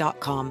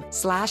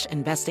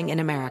bp.com/investing in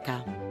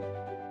America.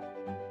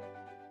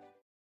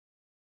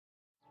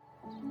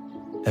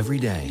 Every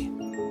day,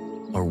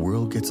 our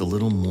world gets a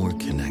little more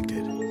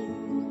connected,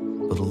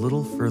 but a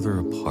little further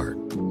apart.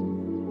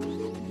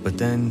 But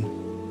then,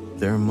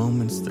 there are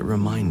moments that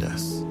remind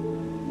us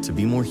to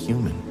be more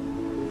human.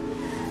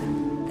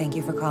 Thank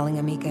you for calling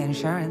Amica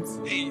Insurance.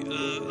 Hey,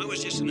 I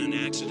was just in an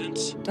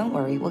accident. Don't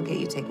worry, we'll get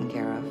you taken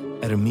care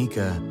of. At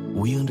Amica,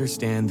 we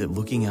understand that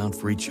looking out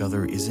for each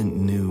other isn't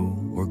new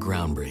or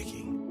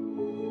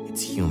groundbreaking.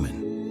 It's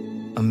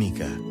human.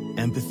 Amica,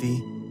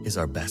 empathy is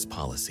our best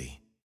policy.